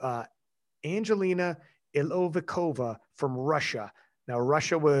have Angelina Ilovikova from Russia. Now,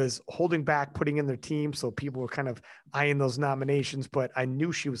 Russia was holding back, putting in their team, so people were kind of eyeing those nominations, but I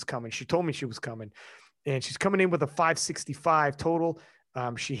knew she was coming. She told me she was coming, and she's coming in with a 565 total.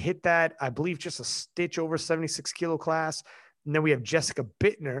 She hit that, I believe, just a stitch over 76 kilo class. And then we have Jessica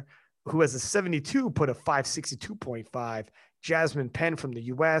Bittner, who has a 72, put a 562.5. Jasmine Penn from the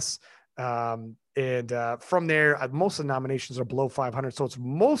U.S., and from there, most of the nominations are below 500, so it's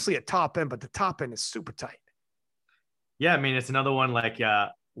mostly a top end, but the top end is super tight. Yeah, I mean, it's another one like,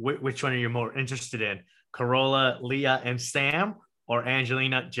 which one are you more interested in? Carola, Leah, and Sam, or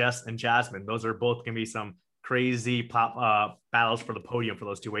Angelina, Jess, and Jasmine? Those are both going to be some crazy battles for the podium for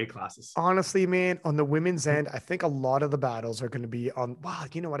those two weight classes. Honestly, man, on the women's end, I think a lot of the battles are going to be on, wow,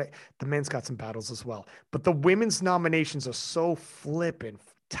 you know what? The men's got some battles as well. But the women's nominations are so flipping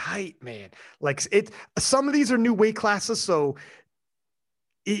tight, man. Like, some of these are new weight classes, so,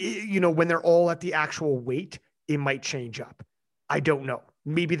 you know, when they're all at the actual weight, it might change up. I don't know.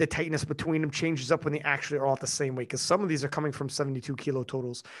 maybe the tightness between them changes up when they actually are all at the same weight. Because some of these are coming from 72 kilo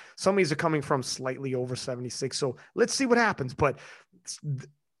totals. Some of these are coming from slightly over 76. So let's see what happens. But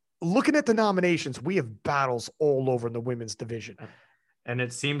looking at the nominations, we have battles all over in the women's division. And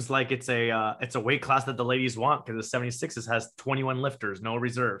it seems like it's a weight class that the ladies want, because the 76s has 21 lifters, no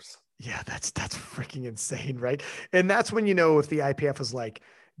reserves. Yeah, that's freaking insane, right? And that's when you know if the IPF is like,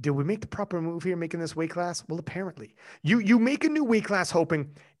 did we make the proper move here making this weight class? Well, apparently. You make a new weight class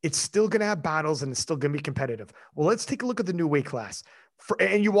hoping it's still going to have battles and it's still going to be competitive. Well, let's take a look at the new weight class.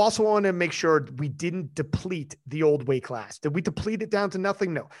 And you also want to make sure we didn't deplete the old weight class. Did we deplete it down to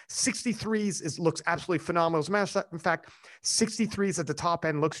nothing? No. 63s looks absolutely phenomenal. As a matter of fact, 63s at the top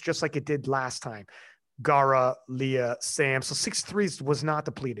end looks just like it did last time. Gara, Leah, Sam. So 63s was not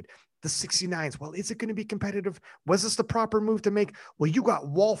depleted. The 69s, well, is it going to be competitive? Was this the proper move to make? Well, you got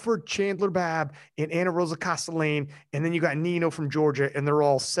Walford, Chandler Babb, and Anna Rosa Castellane, and then you got Nino from Georgia, and they're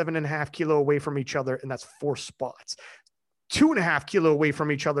all 7.5 kilo away from each other, and that's 4 spots. 2.5 kilo away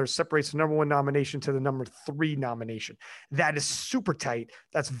from each other separates the number 1 nomination to the number 3 nomination. That is super tight.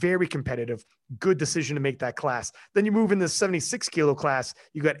 That's very competitive. Good decision to make that class. Then you move in the 76 kilo class.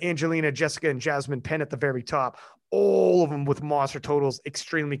 You got Angelina, Jessica, and Jasmine Penn at the very top. All of them with monster totals,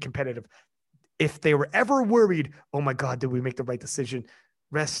 extremely competitive. If they were ever worried, oh my God, did we make the right decision?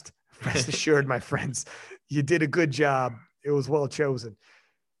 Rest assured, my friends, you did a good job. It was well chosen.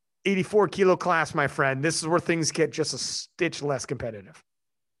 84 kilo class, my friend. This is where things get just a stitch less competitive.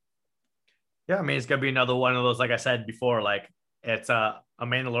 Yeah, I mean, it's gonna be another one of those, like I said before, like it's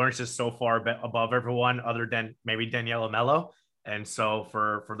Amanda Lawrence is so far above everyone other than maybe Daniela Mello. And so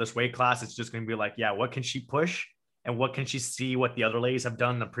for this weight class, it's just gonna be like, yeah, what can she push? And what can she see what the other ladies have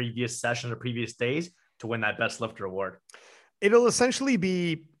done in the previous session or previous days to win that best lifter award? It'll essentially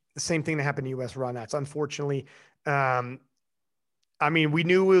be the same thing that happened to US Raw Nats. Unfortunately, I mean, we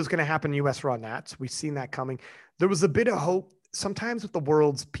knew it was going to happen in US Raw Nats. We've seen that coming. There was a bit of hope. Sometimes with the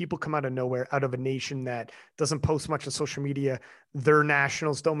worlds, people come out of nowhere, out of a nation that doesn't post much on social media. Their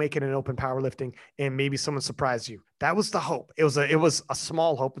nationals don't make it in open powerlifting, and maybe someone surprised you. That was the hope. It was a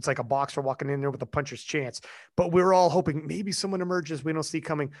small hope. It's like a boxer walking in there with a puncher's chance. But we were all hoping maybe someone emerges we don't see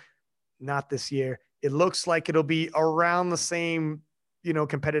coming. Not this year. It looks like it'll be around the same,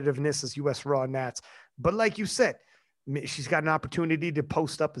 competitiveness as US Raw Nats. But like you said, she's got an opportunity to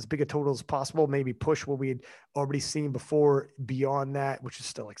post up as big a total as possible, maybe push what we had already seen before beyond that, which is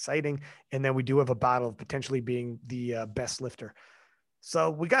still exciting. And then we do have a battle of potentially being the best lifter. So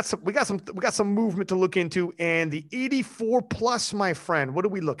we got some movement to look into. And the 84 plus, my friend, what are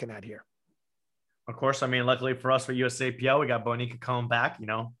we looking at here? Of course, I mean, luckily for us for USAPL, we got Bonica coming back,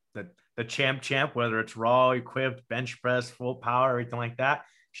 the champ, whether it's raw, equipped, bench press, full power, everything like that.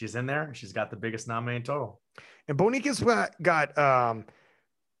 She's in there. She's got the biggest nominated total. And Bonica's got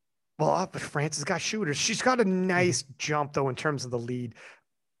Francis got shooters. She's got a nice jump though in terms of the lead.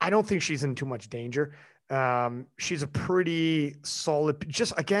 I don't think she's in too much danger. She's a pretty solid.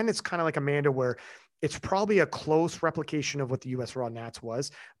 Just again, it's kind of like Amanda, where it's probably a close replication of what the US Raw Nats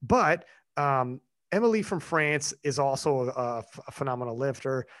was, but Emily from France is also a phenomenal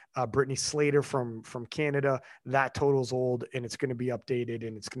lifter. Brittany Slater from Canada, that total's old and it's going to be updated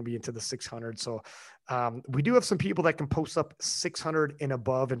and it's going to be into the 600. So we do have some people that can post up 600 and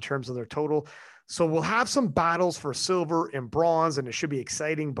above in terms of their total. So we'll have some battles for silver and bronze and it should be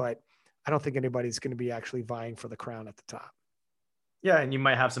exciting, but I don't think anybody's going to be actually vying for the crown at the top. Yeah. And you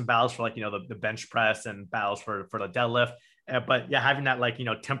might have some battles for the bench press and battles for the deadlift. But yeah, having that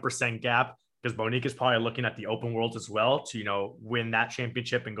 10% gap, because Bonica is probably looking at the open worlds as well to, win that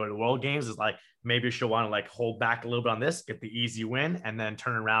championship and go to the world games, is like, maybe she'll want to hold back a little bit on this, get the easy win, and then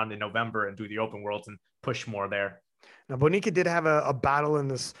turn around in November and do the open worlds and push more there. Now, Bonica did have a battle in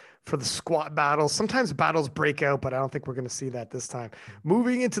this for the squat battle. Sometimes battles break out, but I don't think we're going to see that this time.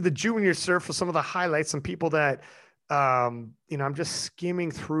 Moving into the junior surf for some of the highlights, some people that, I'm just skimming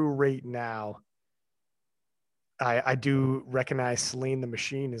through right now. I do recognize Celine the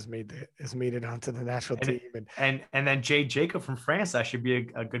Machine has made it onto the national team, and then Jade Jacob from France. That should be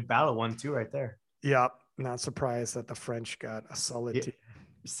a good battle one too, right there. Yeah, not surprised that the French got a solid team.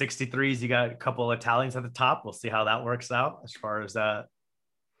 63s. You got a couple of Italians at the top. We'll see how that works out as far as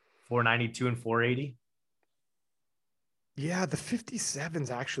 492 and 480. Yeah, the 57s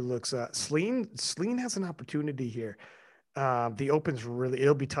actually looks. Celine has an opportunity here. The Open's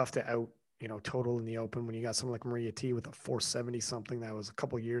it'll be tough to out. Total in the open when you got someone like Maria T with a 470 something that was a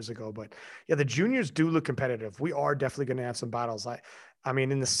couple years ago. But yeah, the juniors do look competitive. We are definitely going to have some battles. I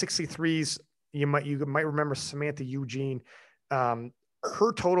mean, in the 63s, you might remember Samantha Eugene.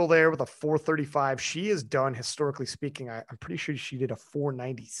 Her total there with a 435. She is done historically speaking. I'm pretty sure she did a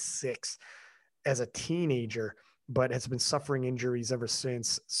 496 as a teenager, but has been suffering injuries ever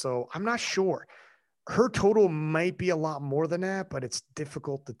since. So I'm not sure. Her total might be a lot more than that, but it's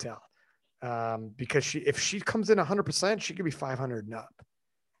difficult to tell. Because if she comes in 100%, she could be 500 and up.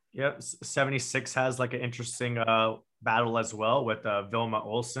 Yep, 76 has like an interesting battle as well with Vilma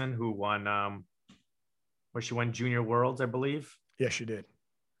Olsen, who won where she won Junior Worlds, I believe. Yeah, she did.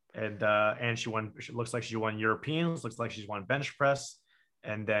 And she won. She looks like she won Europeans. Looks like she's won bench press,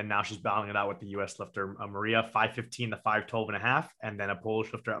 and then now she's battling it out with the U.S. lifter Maria 515 to 512 and a half, and then a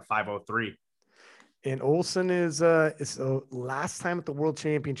Polish lifter at 503. And Olsen is last time at the World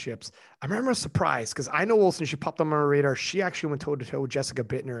Championships. I remember a surprise because I know Olsen. She popped on my radar. She actually went toe to toe with Jessica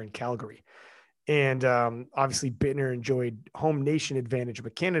Bittner in Calgary, and obviously Bittner enjoyed home nation advantage.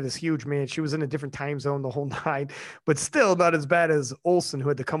 But Canada's huge, man. She was in a different time zone the whole night, but still not as bad as Olsen, who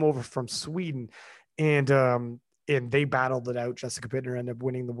had to come over from Sweden, and they battled it out. Jessica Bittner ended up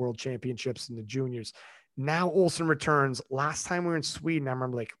winning the World Championships in the juniors. Now Olsen returns. Last time we were in Sweden, I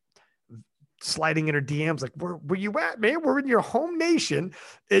remember like sliding in her DMs, like, where you at, man? We're in your home nation,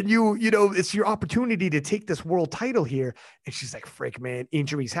 and you know, it's your opportunity to take this world title here. And she's like, frick, man,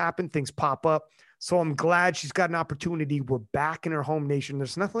 injuries happen, things pop up. So I'm glad she's got an opportunity. We're back in her home nation.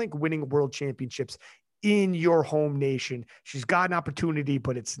 There's nothing like winning world championships in your home nation. She's got an opportunity,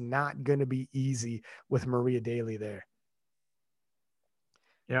 but it's not going to be easy with Maria Daly there.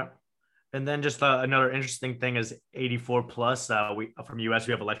 Yeah. And then just another interesting thing is 84 plus. We from US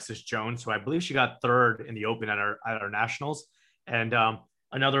we have Alexis Jones, who I believe she got third in the Open at our nationals, and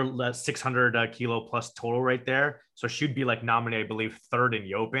another 600 kilo plus total right there. So she'd be like nominated, I believe, third in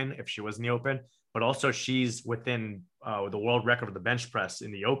the Open if she was in the Open. But also she's within the world record of the bench press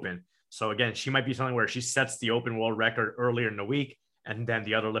in the Open. So again, she might be something where she sets the Open world record earlier in the week, and then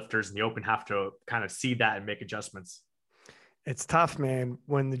the other lifters in the Open have to kind of see that and make adjustments. It's tough, man,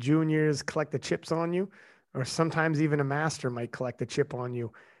 when the juniors collect the chips on you, or sometimes even a master might collect the chip on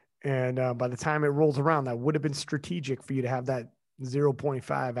you. And by the time it rolls around, that would have been strategic for you to have that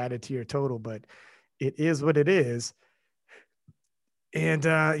 0.5 added to your total, but it is what it is. And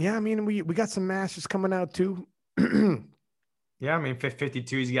yeah, I mean, we got some masters coming out too. Yeah, I mean,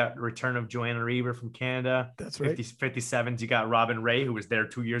 52, you got return of Joanna Reber from Canada. That's right. 57s, you got Robin Ray, who was there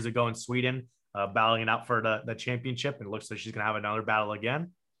 2 years ago in Sweden. Battling it out for the championship, and it looks like she's going to have another battle again.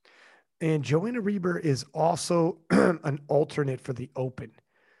 And Joanna Reber is also an alternate for the Open.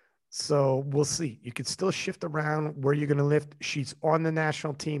 So we'll see. You can still shift around where you're going to lift. She's on the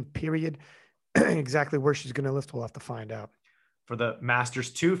national team, period. Exactly where she's going to lift, we'll have to find out. For the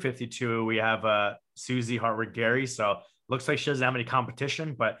Masters 252, we have Susie Hartwig-Gary. So looks like she doesn't have any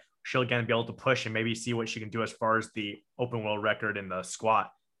competition, but she'll again be able to push and maybe see what she can do as far as the Open world record in the squat.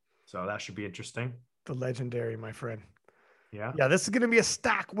 So that should be interesting. The legendary, my friend. Yeah. Yeah, this is going to be a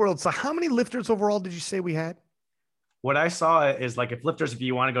stack world. So how many lifters overall did you say we had? What I saw is like if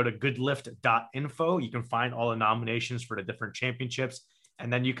you want to go to goodlift.info, you can find all the nominations for the different championships.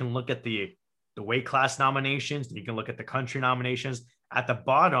 And then you can look at the weight class nominations. And you can look at the country nominations. At the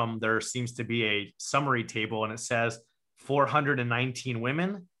bottom, there seems to be a summary table, and it says 419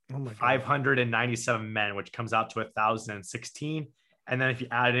 women, 597 men, which comes out to 1,016. And then if you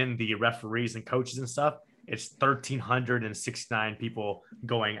add in the referees and coaches and stuff, it's 1,369 people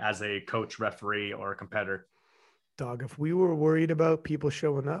going as a coach, referee, or a competitor. Dog, if we were worried about people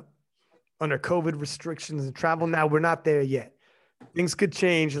showing up under COVID restrictions and travel, now we're not there yet. Things could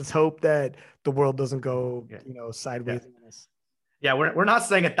change. Let's hope that the world doesn't go, sideways. Yeah, we're not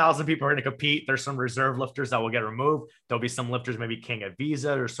saying 1,000 people are going to compete. There's some reserve lifters that will get removed. There'll be some lifters maybe can't get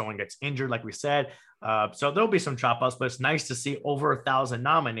visa or someone gets injured, like we said. So there'll be some dropouts, but it's nice to see over 1,000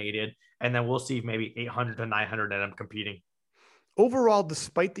 nominated, and then we'll see maybe 800 to 900 of them competing. Overall,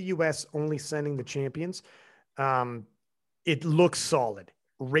 despite the U.S. only sending the champions, it looks solid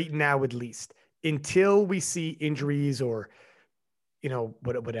right now, at least, until we see injuries or,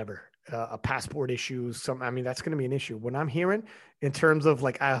 whatever. A passport issue. That's going to be an issue. What I'm hearing in terms of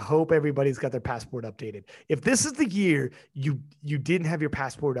I hope everybody's got their passport updated. If this is the year you didn't have your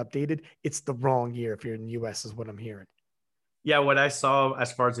passport updated, it's the wrong year if you're in the US is what I'm hearing. Yeah. What I saw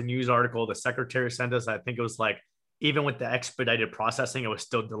as far as the news article, the secretary sent us, I think it was even with the expedited processing, it was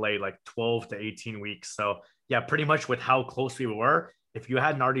still delayed 12 to 18 weeks. So yeah, pretty much with how close we were, if you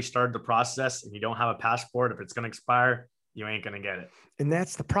hadn't already started the process and you don't have a passport, if it's going to expire, you ain't going to get it. And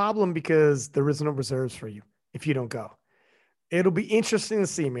that's the problem because there is no reserves for you if you don't go. It'll be interesting to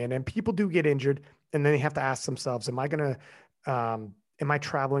see, man. And people do get injured and then they have to ask themselves, am I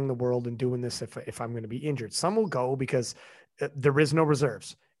traveling the world and doing this if I'm going to be injured? Some will go because there is no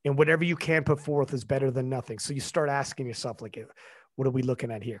reserves, and whatever you can put forth is better than nothing. So you start asking yourself, like, what are we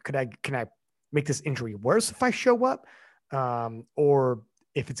looking at here? Can I make this injury worse if I show up? Or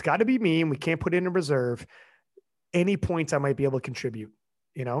if it's got to be me and we can't put in a reserve, any points I might be able to contribute,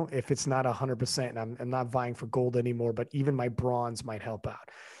 if it's not 100% and I'm not vying for gold anymore, but even my bronze might help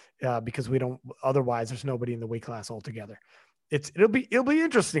out because otherwise there's nobody in the weight class altogether. It'll be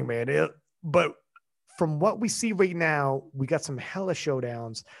interesting, man. But from what we see right now, we got some hella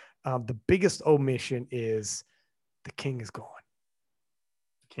showdowns. The biggest omission is the King is gone.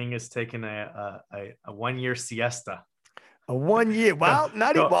 King is taking a 1 year siesta. A 1 year.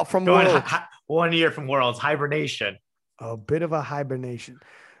 Well, from Worlds. 1 year from Worlds. Hibernation. A bit of a hibernation.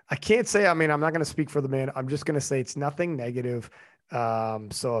 I can't say, I'm not going to speak for the man. I'm just going to say it's nothing negative.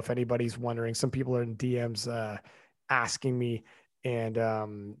 So if anybody's wondering, some people are in DMs asking me and,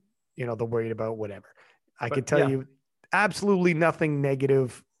 they're worried about whatever. I can tell you absolutely nothing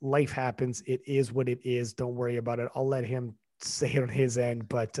negative. Life happens. It is what it is. Don't worry about it. I'll let him say it on his end,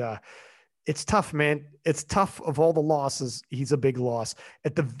 but it's tough, man. It's tough. Of all the losses, he's a big loss.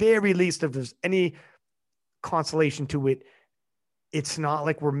 At the very least, if there's any consolation to it, it's not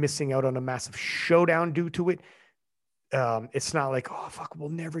like we're missing out on a massive showdown due to it. It's not like, oh, fuck, we'll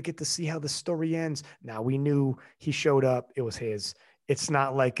never get to see how the story ends. Now, we knew he showed up. It was his. It's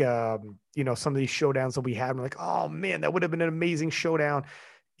not like, some of these showdowns that we had. We're like, oh, man, that would have been an amazing showdown.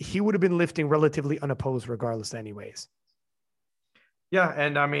 He would have been lifting relatively unopposed regardless anyways. Yeah.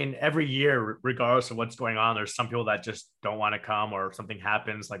 And every year, regardless of what's going on, there's some people that just don't want to come or something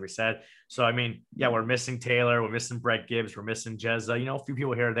happens, like we said. So, we're missing Taylor. We're missing Brett Gibbs. We're missing Jezza, a few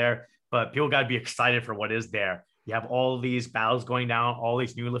people here or there, but people got to be excited for what is there. You have all these battles going down, all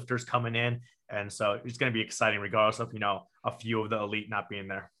these new lifters coming in. And so it's going to be exciting regardless of, a few of the elite not being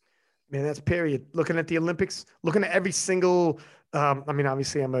there. Man, that's period. Looking at the Olympics, looking at every single,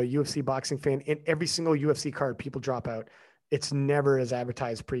 obviously I'm a UFC boxing fan, and every single UFC card, people drop out. It's never as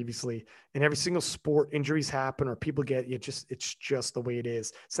advertised previously. In every single sport, injuries happen or people it's just the way it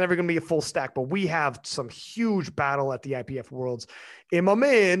is. It's never going to be a full stack, but we have some huge battle at the IPF Worlds. And my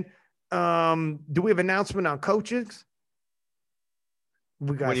man, do we have announcement on coaches?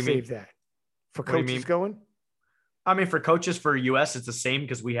 We got to save that for coaches going. For coaches for US, it's the same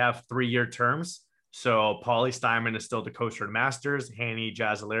because we have 3-year terms. So Paulie Steinman is still the coach for the Masters. Hanny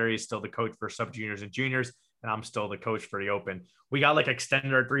Jazzalari is still the coach for sub juniors and juniors. And I'm still the coach for the Open. We got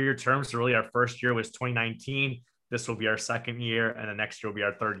extended our 3-year terms. So really our first year was 2019. This will be our second year. And the next year will be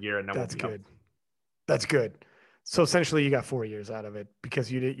our third year. And then that's good. That's good. So essentially you got 4 years out of it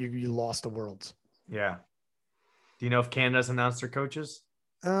because you lost the Worlds. Yeah. Do you know if Canada's announced their coaches?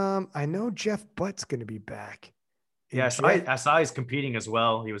 I know Jeff Butt's going to be back. Yeah, I saw he's competing as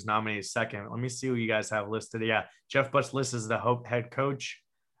well. He was nominated second. Let me see who you guys have listed. Yeah, Jeff Butt's list is the head coach.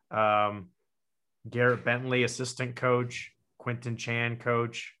 Garrett Bentley, assistant coach. Quinton Chan,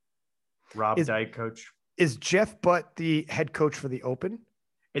 coach. Rob Dyke, coach. Is Jeff Butt the head coach for the Open?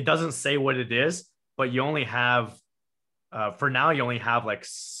 It doesn't say what it is, but you only have, for now, you only have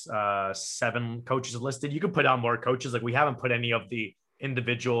 7 coaches listed. You can put on more coaches. We haven't put any of the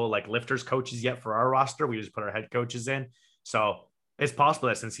individual lifters coaches yet for our roster. We just put our head coaches in. So it's possible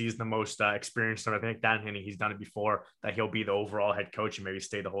that since he's the most experienced, I think Dan Henney, he's done it before, that he'll be the overall head coach and maybe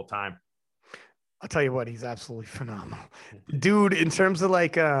stay the whole time. I'll tell you what, he's absolutely phenomenal. Dude, in terms of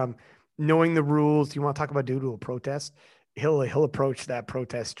knowing the rules, you want to talk about dude who will protest? He'll approach that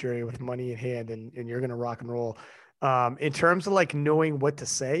protest jury with money in hand and you're going to rock and roll. In terms of knowing what to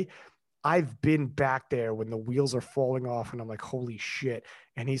say, I've been back there when the wheels are falling off and I'm like, holy shit.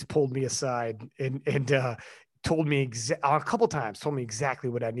 And he's pulled me aside and told me a couple times, told me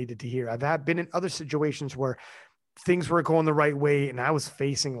exactly what I needed to hear. I've been in other situations where things were going the right way. And I was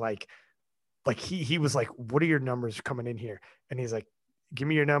facing he was like, what are your numbers coming in here? And he's like, give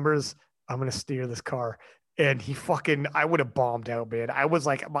me your numbers. I'm going to steer this car. And I would have bombed out, man. I was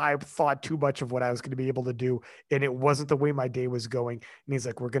like, I thought too much of what I was going to be able to do. And it wasn't the way my day was going. And he's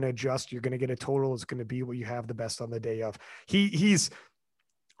like, we're going to adjust. You're going to get a total. It's going to be what you have the best on the day of. He's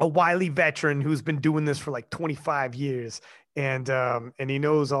a wily veteran who's been doing this for 25 years. And he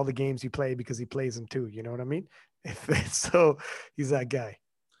knows all the games you play because he plays them too. You know what I mean? So he's that guy.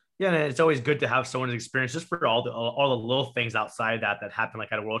 Yeah, and it's always good to have someone's experience just for all the little things outside that happen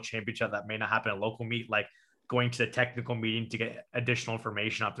at a world championship that may not happen at a local meet, like going to the technical meeting to get additional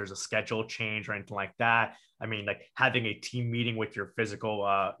information if there's a schedule change or anything like that. Having a team meeting with your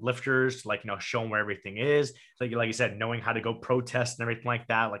physical lifters, show them where everything is. Like you said, knowing how to go protest and everything like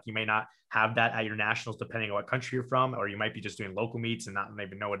that. You may not have that at your nationals, depending on what country you're from, or you might be just doing local meets and not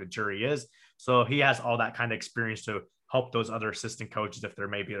even know what a jury is. So he has all that kind of experience to help those other assistant coaches if they're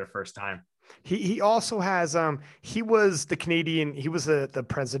maybe their first time. He also has he was the Canadian, he was the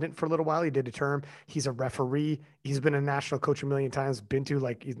president for a little while. He did a term. He's a referee. He's been a national coach a million times, been to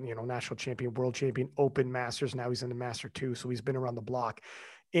like, you know, national champion, world champion, open masters. Now he's in the master 2. So he's been around the block.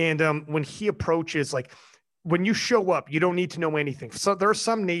 And when he approaches, like when you show up, you don't need to know anything. So there are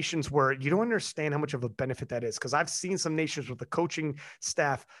some nations where you don't understand how much of a benefit that is. Cause I've seen some nations with the coaching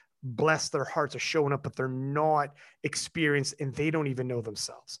staff, bless their hearts, are showing up, but they're not experienced and they don't even know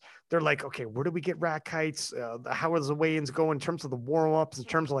themselves. They're like, okay, where do we get rack heights? How are the weigh-ins going in terms of the warm-ups, in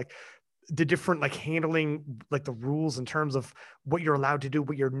terms of like the different, like handling, like the rules in terms of what you're allowed to do,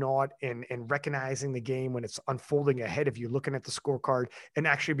 what you're not, and recognizing the game when it's unfolding ahead of you, looking at the scorecard and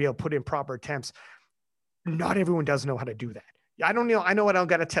actually be able to put in proper attempts. Not everyone does know how to do that. I don't know. I know I don't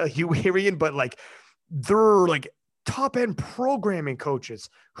got to tell you, Arian, but like they're like top end programming coaches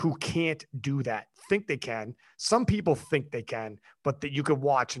who can't do that. Think they can. Some people think they can, but that you could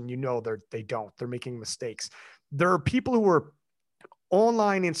watch and you know they don't. They're making mistakes. There are people who are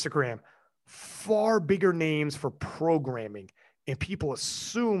online Instagram, far bigger names for programming, and people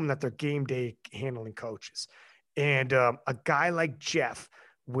assume that they're game day handling coaches. And a guy like Jeff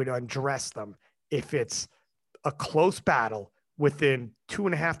would undress them if it's a close battle within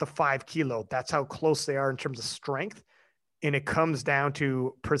 2.5 to 5 kilo. That's how close they are in terms of strength. And it comes down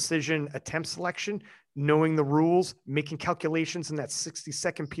to precision attempt selection, knowing the rules, making calculations in that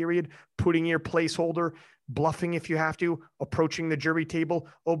 60-second period, putting your placeholder, bluffing if you have to, approaching the jury table.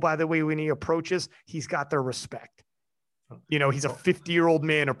 Oh, by the way, when he approaches, he's got their respect. You know, he's a 50-year-old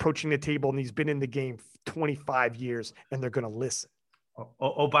man approaching the table and he's been in the game 25 years and they're going to listen.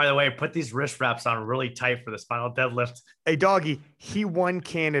 Oh, by the way, put these wrist wraps on really tight for the spinal deadlift. Hey, doggy, he won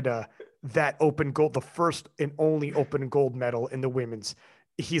Canada that open gold, the first and only open gold medal in the women's.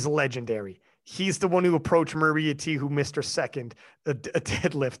 He's legendary. He's the one who approached Maria T, who missed her second a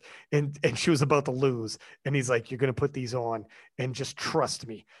deadlift, and she was about to lose. And he's like, "You're going to put these on and just trust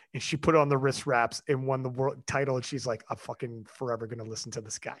me." And she put on the wrist wraps and won the world title. And she's like, "I'm fucking forever going to listen to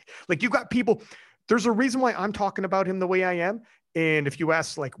this guy." Like, you got people. There's a reason why I'm talking about him the way I am. And if you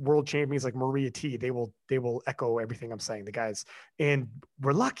ask like world champions like Maria T, they will echo everything I'm saying. The guys, and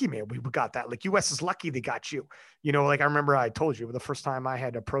we're lucky, man. We got that. Like, US is lucky they got you. You know, like I remember I told you the first time I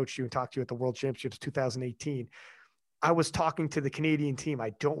had approached you and talked to you at the World Championships 2018, I was talking to the Canadian team.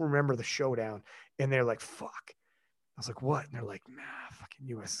 I don't remember the showdown. And they're like, fuck. I was like, what? And they're like, nah, fucking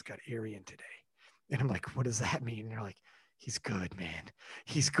US has got Arian today. And I'm like, what does that mean? And they're like, he's good, man.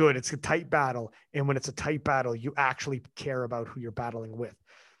 He's good. It's a tight battle. And when it's a tight battle, you actually care about who you're battling with.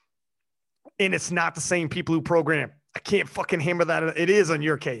 And it's not the same people who program. I can't fucking hammer that. It is on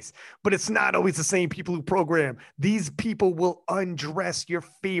your case, but it's not always the same people who program. These people will undress your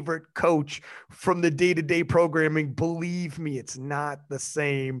favorite coach from the day-to-day programming. Believe me, it's not the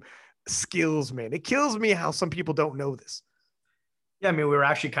same skills, man. It kills me how some people don't know this. Yeah, I mean, we were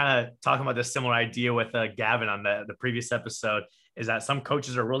actually kind of talking about this similar idea with Gavin on the previous episode, is that some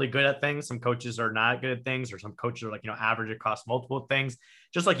coaches are really good at things. Some coaches are not good at things, or some coaches are like, average across multiple things.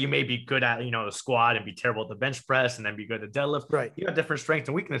 Just like you may be good at, the squat and be terrible at the bench press and then be good at the deadlift. Right. You have different strengths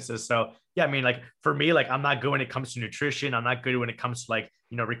and weaknesses. So yeah, I mean, like for me, like I'm not good when it comes to nutrition. I'm not good when it comes to like,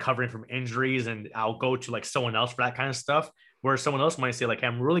 recovering from injuries, and I'll go to like someone else for that kind of stuff. Where someone else might say like,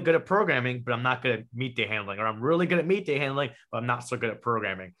 I'm really good at programming, but I'm not good at meet day handling, or I'm really good at meet day handling, but I'm not so good at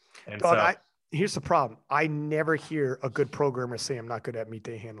programming. And Dog, here's the problem. I never hear a good programmer say I'm not good at meet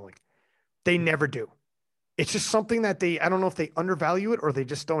day handling. They never do. It's just something that I don't know if they undervalue it or they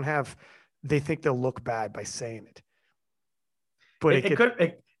just don't have, they think they'll look bad by saying it. But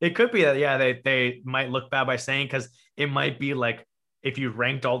it could be that, yeah, they might look bad by saying, because it might be like, if you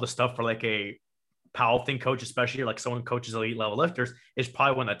ranked all the stuff for like a powerlifting coach, especially like someone coaches elite level lifters, is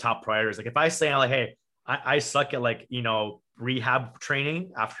probably one of the top priorities. Like if I say like, hey, I suck at like, rehab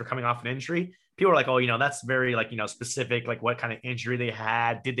training after coming off an injury, people are like, oh, that's very like, specific, like what kind of injury they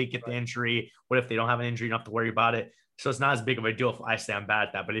had. Did they get the injury? What if they don't have an injury? You don't have to worry about it. So it's not as big of a deal if I say I'm bad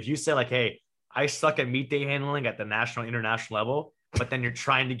at that. But if you say like, hey, I suck at meet day handling at the national, international level, but then you're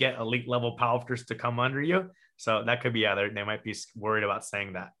trying to get elite level powerlifters to come under you. So that could be, yeah, they might be worried about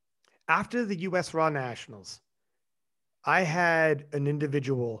saying that. After the US Raw Nationals, I had an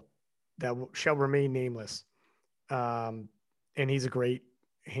individual that shall remain nameless. And he's a great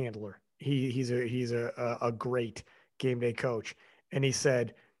handler. He's a great game day coach. And he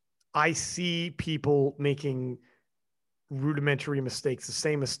said, I see people making rudimentary mistakes, the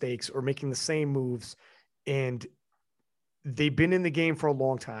same mistakes, or making the same moves. And they've been in the game for a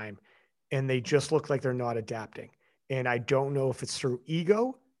long time and they just look like they're not adapting. And I don't know if it's through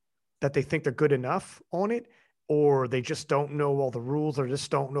ego that they think they're good enough on it, or they just don't know all the rules, or just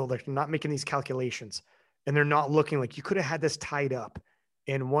don't know, like, they're not making these calculations, and they're not looking like you could have had this tied up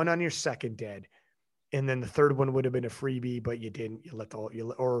and one on your second dead. And then the third one would have been a freebie, but you didn't. You let the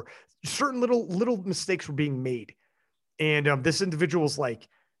or certain little mistakes were being made. And this individual's like,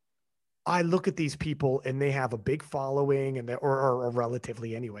 I look at these people and they have a big following, and or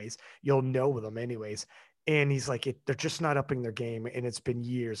relatively, anyways. You'll know them anyways. And he's like, they're just not upping their game, and it's been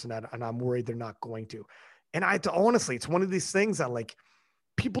years, and I'm worried they're not going to. And honestly, it's one of these things that, like,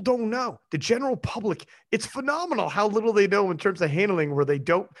 people don't know. The general public, it's phenomenal how little they know in terms of handling, where they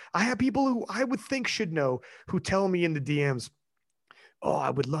don't. I have people who I would think should know who tell me in the DMs, oh, I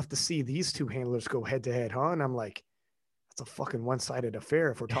would love to see these two handlers go head to head, huh? And I'm like, that's a fucking one-sided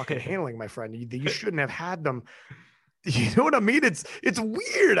affair if we're talking handling, my friend. You shouldn't have had them. You know what I mean? It's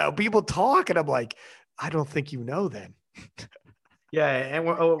weird how people talk, and I'm like, I don't think you know then. Yeah, and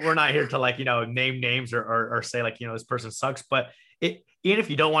we're not here to, like, name names or say, like, this person sucks, but even if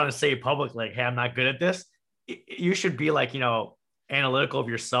you don't want to say publicly, like, hey, I'm not good at this, you should be, like, analytical of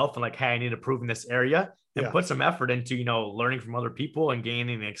yourself and, like, hey, I need to improve in this area, and put some effort into, learning from other people and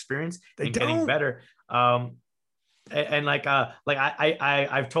gaining the experience getting better. And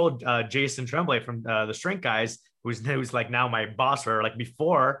I've told Jason Tremblay from the Strength Guys, who's like now my boss, or like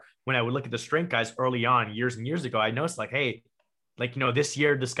before, when I would look at the Strength Guys early on, years and years ago, I noticed, like, hey, like, this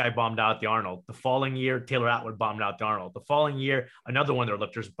year, this guy bombed out the Arnold. The following year, Taylor Atwood bombed out the Arnold. The following year, another one of their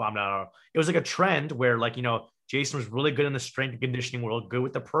lifters bombed out Arnold. It was like a trend where, like, Jason was really good in the strength and conditioning world, good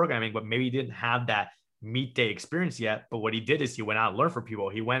with the programming, but maybe he didn't have that meet day experience yet. But what he did is he went out and learned from people.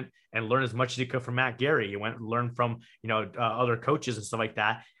 He went and learned as much as he could from Matt Gary. He went and learned from, other coaches and stuff like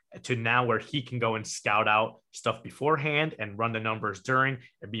that, to now where he can go and scout out stuff beforehand and run the numbers during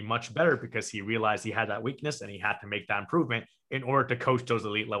and be much better, because he realized he had that weakness and he had to make that improvement in order to coach those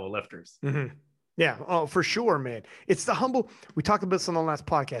elite level lifters. Mm-hmm. Yeah. Oh, for sure, man. It's the humble. We talked about this on the last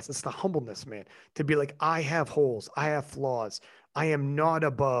podcast. It's the humbleness, man, to be like, I have holes. I have flaws. I am not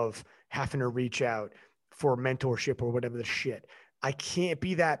above having to reach out for mentorship or whatever the shit. I can't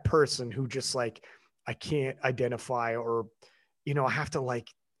be that person who just, like, I can't identify, or, I have to, like,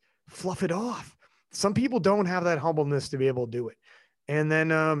 fluff it off. Some people don't have that humbleness to be able to do it. And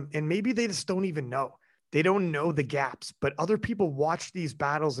then, and maybe they just don't even know. They don't know the gaps, but other people watch these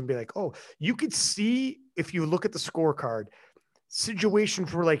battles and be like, oh, you could see, if you look at the scorecard,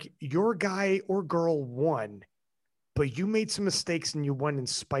 situations where, like, your guy or girl won, but you made some mistakes and you won in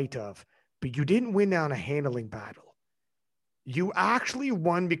spite of, but you didn't win on a handling battle. You actually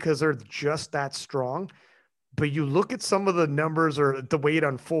won because they're just that strong. But you look at some of the numbers or the way it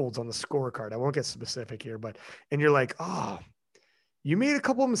unfolds on the scorecard. I won't get specific here, and you're like, oh, you made a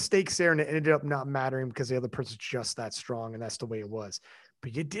couple of mistakes there, and it ended up not mattering because the other person's just that strong, and that's the way it was.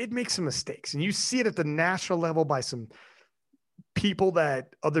 But you did make some mistakes, and you see it at the national level by some people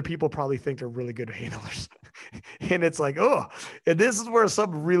that other people probably think are really good handlers. And it's like, oh, and this is where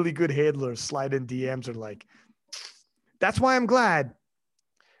some really good handlers slide in DMs, are like, that's why I'm glad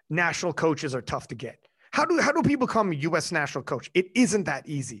national coaches are tough to get. How do people become a U.S. national coach? It isn't that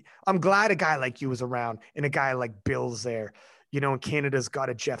easy. I'm glad a guy like you is around, and a guy like Bill's there, and Canada's got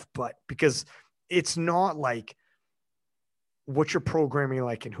a Jeff Butt, because it's not like what's your programming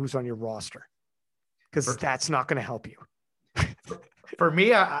like and who's on your roster, because that's not going to help you. For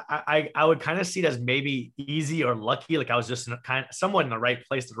me, I would kind of see it as maybe easy or lucky. Like, I was just somewhat in the right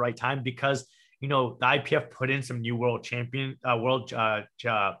place at the right time, because, the IPF put in some new world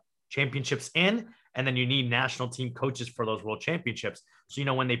championships in. And then you need national team coaches for those world championships.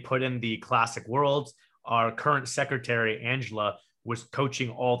 So, when they put in the Classic Worlds, our current secretary, Angela, was coaching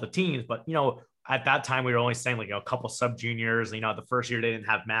all the teams. But, at that time, we were only saying, like, a couple sub juniors. The first year they didn't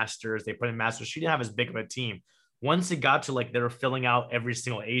have masters. They put in masters. She didn't have as big of a team. Once it got to, like, they were filling out every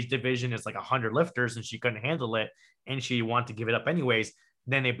single age division, it's like 100 lifters, and she couldn't handle it, and she wanted to give it up anyways.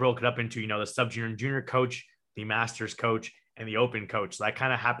 Then they broke it up into, the sub junior and junior coach, the masters coach, and the open coach. So that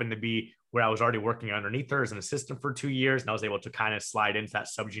kind of happened to be where I was already working underneath her as an assistant for 2 years. And I was able to kind of slide into that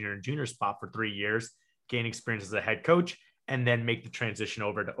sub junior and junior spot for 3 years, gain experience as a head coach, and then make the transition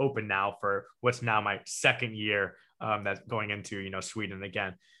over to open now for what's now my second year, that's going into, Sweden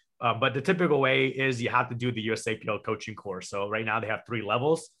again. But the typical way is you have to do the USAPL coaching course. So right now they have 3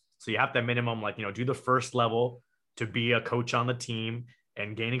 levels. So you have to minimum, like, do the first level to be a coach on the team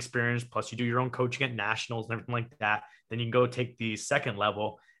and gain experience. Plus you do your own coaching at nationals and everything like that. Then you can go take the second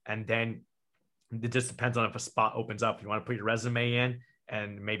level, and then it just depends on if a spot opens up. You want to put your resume in,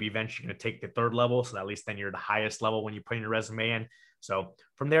 and maybe eventually you're going to take the third level. So at least then you're the highest level when you put your resume in. So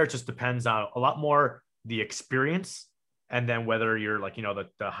from there, it just depends on a lot more the experience and then whether you're like,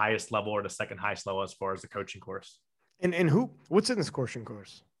 the highest level or the second highest level as far as the coaching course. And what's in this coaching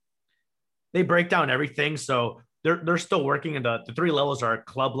course? They break down everything. So they're still working in the three levels are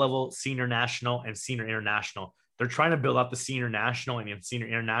club level, senior national, and senior international. They're trying to build out the senior national and senior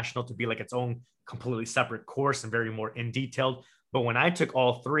international to be like its own completely separate course and very more in detailed. But when I took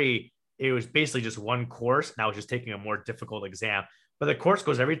all three, it was basically just one course, and I was just taking a more difficult exam. But the course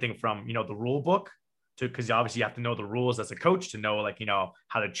goes everything from, the rule book to, because obviously you have to know the rules as a coach to know, like,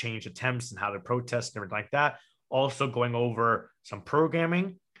 how to change attempts and how to protest and everything like that. Also going over some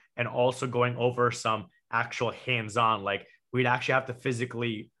programming and also going over some actual hands-on, like we'd actually have to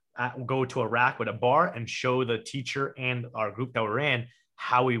physically go to a rack with a bar and show the teacher and our group that we're in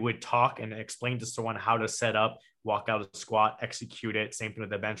how we would talk and explain to someone how to set up, walk out a squat, execute it. Same thing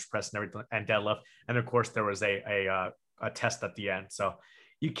with the bench press and everything, and deadlift. And of course, there was a test at the end. So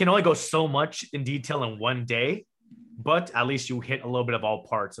you can only go so much in detail in one day, but at least you hit a little bit of all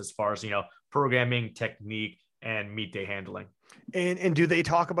parts as far as, programming, technique, and meet day handling. And do they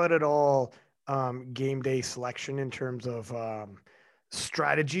talk about it all, game day selection in terms of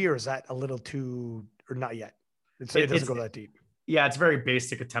strategy, or is that a little too, or not yet? It doesn't go that deep. Yeah, it's very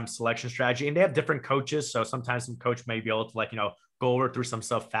basic attempt selection strategy, and they have different coaches. So sometimes some coach may be able to, like, go over through some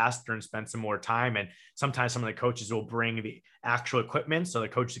stuff faster and spend some more time. And sometimes some of the coaches will bring the actual equipment so the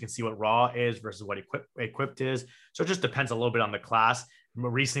coaches can see what raw is versus what equipped is. So it just depends a little bit on the class.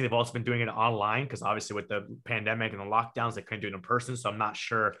 Recently, they've also been doing it online because obviously with the pandemic and the lockdowns, they couldn't do it in person. So I'm not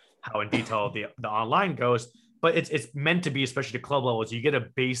sure how in detail the online goes, but it's meant to be, especially the club levels. You get a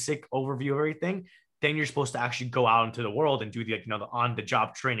basic overview of everything. Then you're supposed to actually go out into the world and do the on the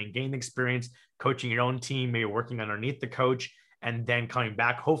job training, gain experience, coaching your own team, maybe working underneath the coach, and then coming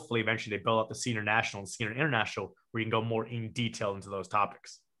back. Hopefully, eventually they build up the senior national and senior international where you can go more in detail into those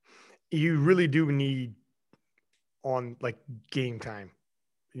topics. You really do need on like game time,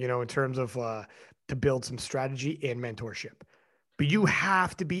 in terms of to build some strategy and mentorship. But you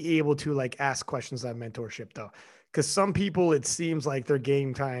have to be able to like ask questions on mentorship though, because some people, it seems like their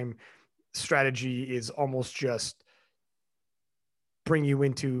game time strategy is almost just bring you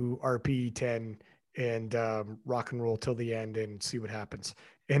into RP10 and rock and roll till the end and see what happens.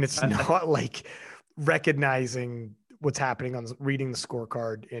 And it's not like recognizing what's happening on reading the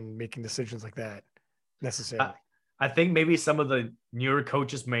scorecard and making decisions like that necessarily. I think maybe some of the newer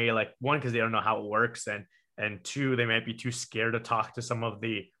coaches may, like, one, because they don't know how it works, and two, they might be too scared to talk to some of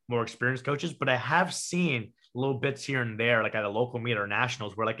the more experienced coaches. But I have seen little bits here and there, like at a local meet or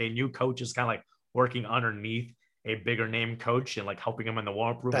nationals, where like a new coach is kind of like working underneath a bigger name coach and like helping him in the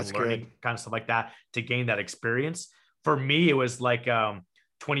warm-up room. That's and learning good. Kind of stuff like that to gain that experience. For me, it was like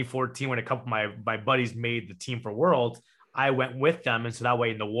 2014 when a couple of my buddies made the team for Worlds. I went with them. And so that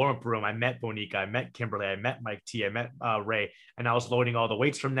way in the warm-up room, I met Bonica, I met Kimberly, I met Mike T, I met Ray, and I was loading all the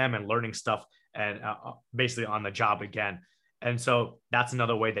weights from them and learning stuff and basically on the job again. And so that's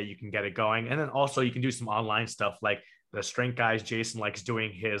another way that you can get it going. And then also you can do some online stuff like the strength guys. Jason likes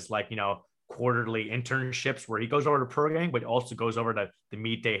doing his quarterly internships where he goes over to programming, but also goes over to the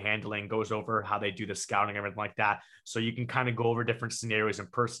meet day handling, goes over how they do the scouting, everything like that. So you can kind of go over different scenarios in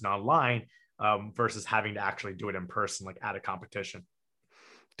person online versus having to actually do it in person, like at a competition.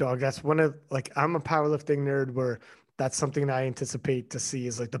 Dog, that's one of I'm a powerlifting nerd where that's something that I anticipate to see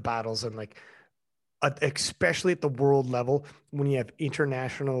is like the battles and like, especially at the world level, when you have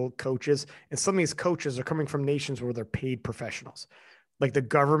international coaches and some of these coaches are coming from nations where they're paid professionals. Like the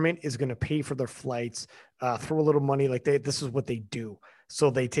government is going to pay for their flights, throw a little money. Like this is what they do. So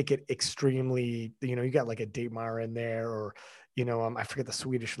they take it extremely, you got like a Datemar in there or, I forget the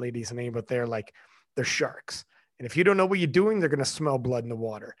Swedish lady's name, but they're sharks. And if you don't know what you're doing, they're going to smell blood in the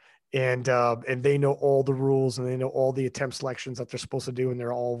water. And they know all the rules and they know all the attempt selections that they're supposed to do. And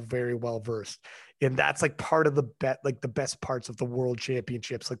they're all very well versed. And that's like part of the the best parts of the world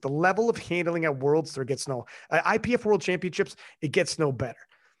championships, like the level of handling at worlds, there gets no IPF world championships. It gets no better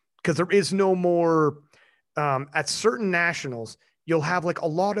because there is no more at certain nationals. You'll have like a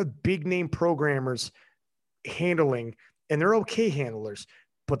lot of big name programmers handling, and they're okay handlers,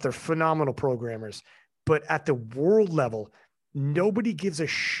 but they're phenomenal programmers. But at the world level, nobody gives a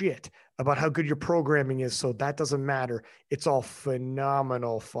shit about how good your programming is. So that doesn't matter. It's all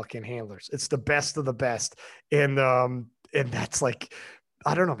phenomenal fucking handlers. It's the best of the best. And that's like,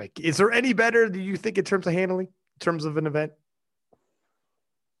 I don't know, Mike, is there any better, do you think, in terms of handling, in terms of an event?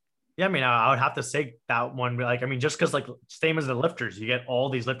 Yeah, I mean, I would have to say that one. Just because, like, same as the lifters, you get all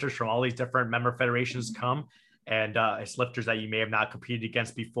these lifters from all these different member federations come, and it's lifters that you may have not competed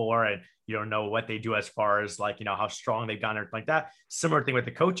against before, and you don't know what they do as far as like, how strong they've done or like that. Similar thing with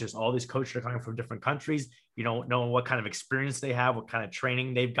the coaches. All these coaches are coming from different countries. You don't know what kind of experience they have, what kind of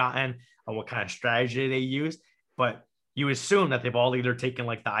training they've gotten, and what kind of strategy they use. But you assume that they've all either taken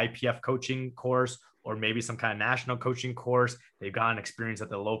like the IPF coaching course or maybe some kind of national coaching course. They've gotten experience at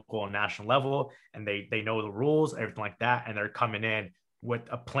the local and national level, and they know the rules, everything like that. And they're coming in with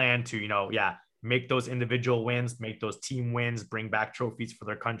a plan to, make those individual wins, make those team wins, bring back trophies for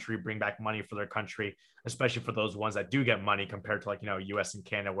their country, bring back money for their country, especially for those ones that do get money compared to like, US and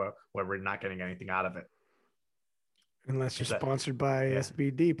Canada where we're not getting anything out of it. Unless you're sponsored by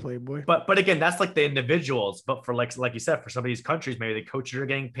SBD, Playboy. But again, that's like the individuals. But for like you said, for some of these countries, maybe the coaches are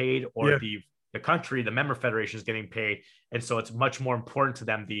getting paid, or the country, the member federation is getting paid. And so it's much more important to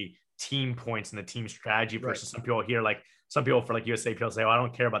them, the team points and the team strategy versus some people here, like some people for like USA, people say, I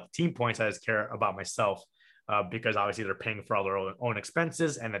don't care about the team points. I just care about myself, because obviously they're paying for all their own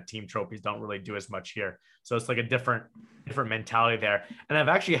expenses, and the team trophies don't really do as much here. So it's like a different mentality there. And I've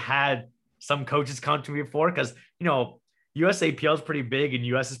actually had some coaches come to me before, because, USAPL is pretty big and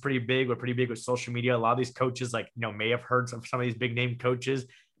US is pretty big. We're pretty big with social media. A lot of these coaches, like, may have heard of some of these big name coaches,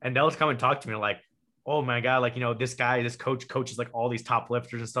 and they'll just come and talk to me like, oh my God, like, this coach coaches like all these top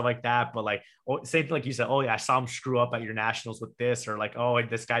lifters and stuff like that. But like, same thing, like you said, oh yeah, I saw him screw up at your nationals with this, or like, oh,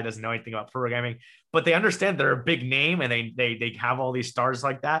 this guy doesn't know anything about programming. But they understand they're a big name and they have all these stars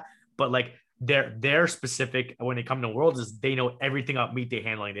like that. But like, they're specific when they come to Worlds is they know everything about meet day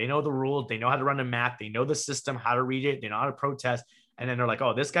handling. They know the rules, they know how to run a mat, they know the system, how to read it, they know how to protest. And then they're like,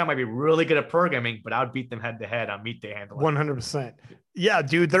 oh, this guy might be really good at programming, but I would beat them head to head on meet day handling. 100%. Yeah,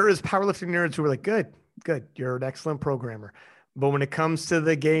 dude, there is powerlifting nerds who are like, good. You're an excellent programmer. But when it comes to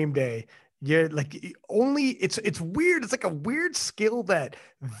the game day, you're like, it's weird. It's like a weird skill that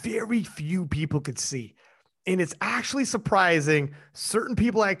very few people could see. And it's actually surprising. Certain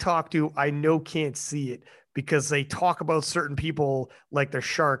people I talk to, I know can't see it because they talk about certain people like they're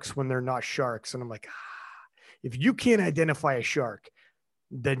sharks when they're not sharks. And I'm like, if you can't identify a shark,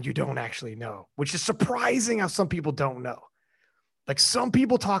 then you don't actually know, which is surprising how some people don't know. Like some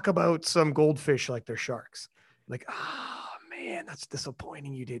people talk about some goldfish like they're sharks. Like, man, that's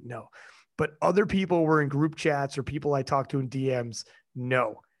disappointing. You didn't know. But other people were in group chats or people I talk to in DMs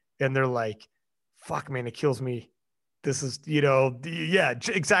know. And they're like, fuck, man, it kills me. This is,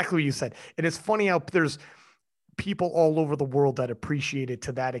 exactly what you said. And it's funny how there's people all over the world that appreciate it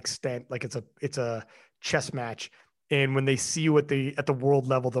to that extent. Like it's a chess match. And when they see you at the world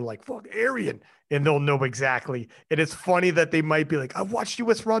level, they're like, fuck, Arian. And they'll know exactly. And it's funny that they might be like, I've watched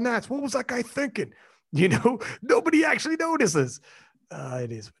US Raw Nats. What was that guy thinking? Nobody actually notices.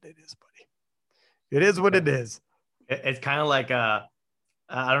 It is what it is, buddy. It is what it is. It's kind of like, I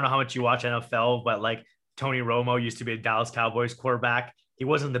don't know how much you watch NFL, but like Tony Romo used to be a Dallas Cowboys quarterback. He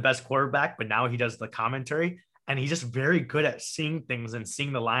wasn't the best quarterback, but now he does the commentary. And he's just very good at seeing things and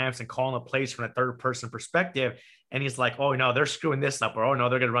seeing the lineups and calling the plays from a third person perspective. And he's like, oh no, they're screwing this up, or oh no,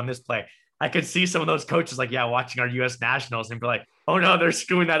 they're going to run this play. I could see some of those coaches like, watching our US Nationals and be like, oh no, they're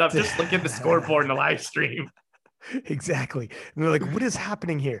screwing that up. Just look at the scoreboard in the live stream. Exactly. And they're like, what is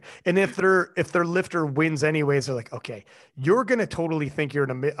happening here? And if their lifter wins anyways, they're like, okay, you're going to totally think you're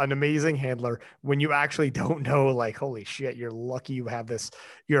an amazing handler when you actually don't know, like, holy shit, you're lucky you have this.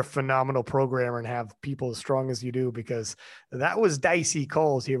 You're a phenomenal programmer and have people as strong as you do, because that was dicey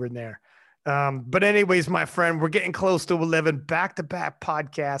calls here and there. But anyways, my friend, we're getting close to 11 back-to-back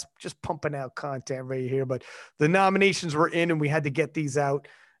podcasts, just pumping out content right here. But the nominations were in and we had to get these out.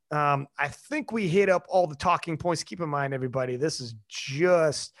 I think we hit up all the talking points. Keep in mind, everybody, this is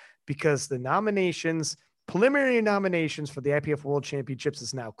just because the preliminary nominations for the IPF World Championships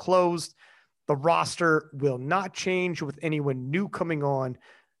is now closed. The roster will not change with anyone new coming on,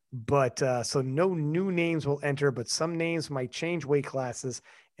 but so no new names will enter, but some names might change weight classes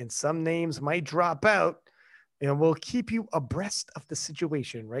and some names might drop out, and we'll keep you abreast of the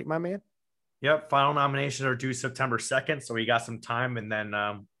situation. Right, my man? Yep. Final nominations are due September 2nd. So we got some time, and then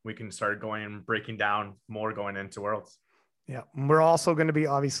we can start going and breaking down more going into Worlds. Yeah. We're also going to be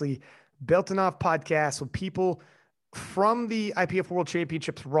obviously built enough podcasts with people from the IPF World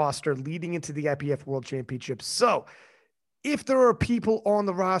Championships roster leading into the IPF World Championships. So if there are people on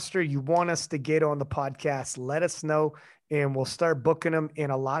the roster you want us to get on the podcast, let us know and we'll start booking them.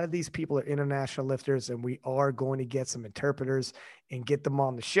 And a lot of these people are international lifters, and we are going to get some interpreters and get them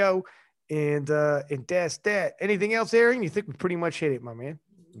on the show. And that's that. Anything else, Aaron? You think we pretty much hit it, my man?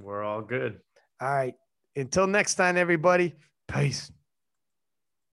 We're all good. All right. Until next time, everybody. Peace.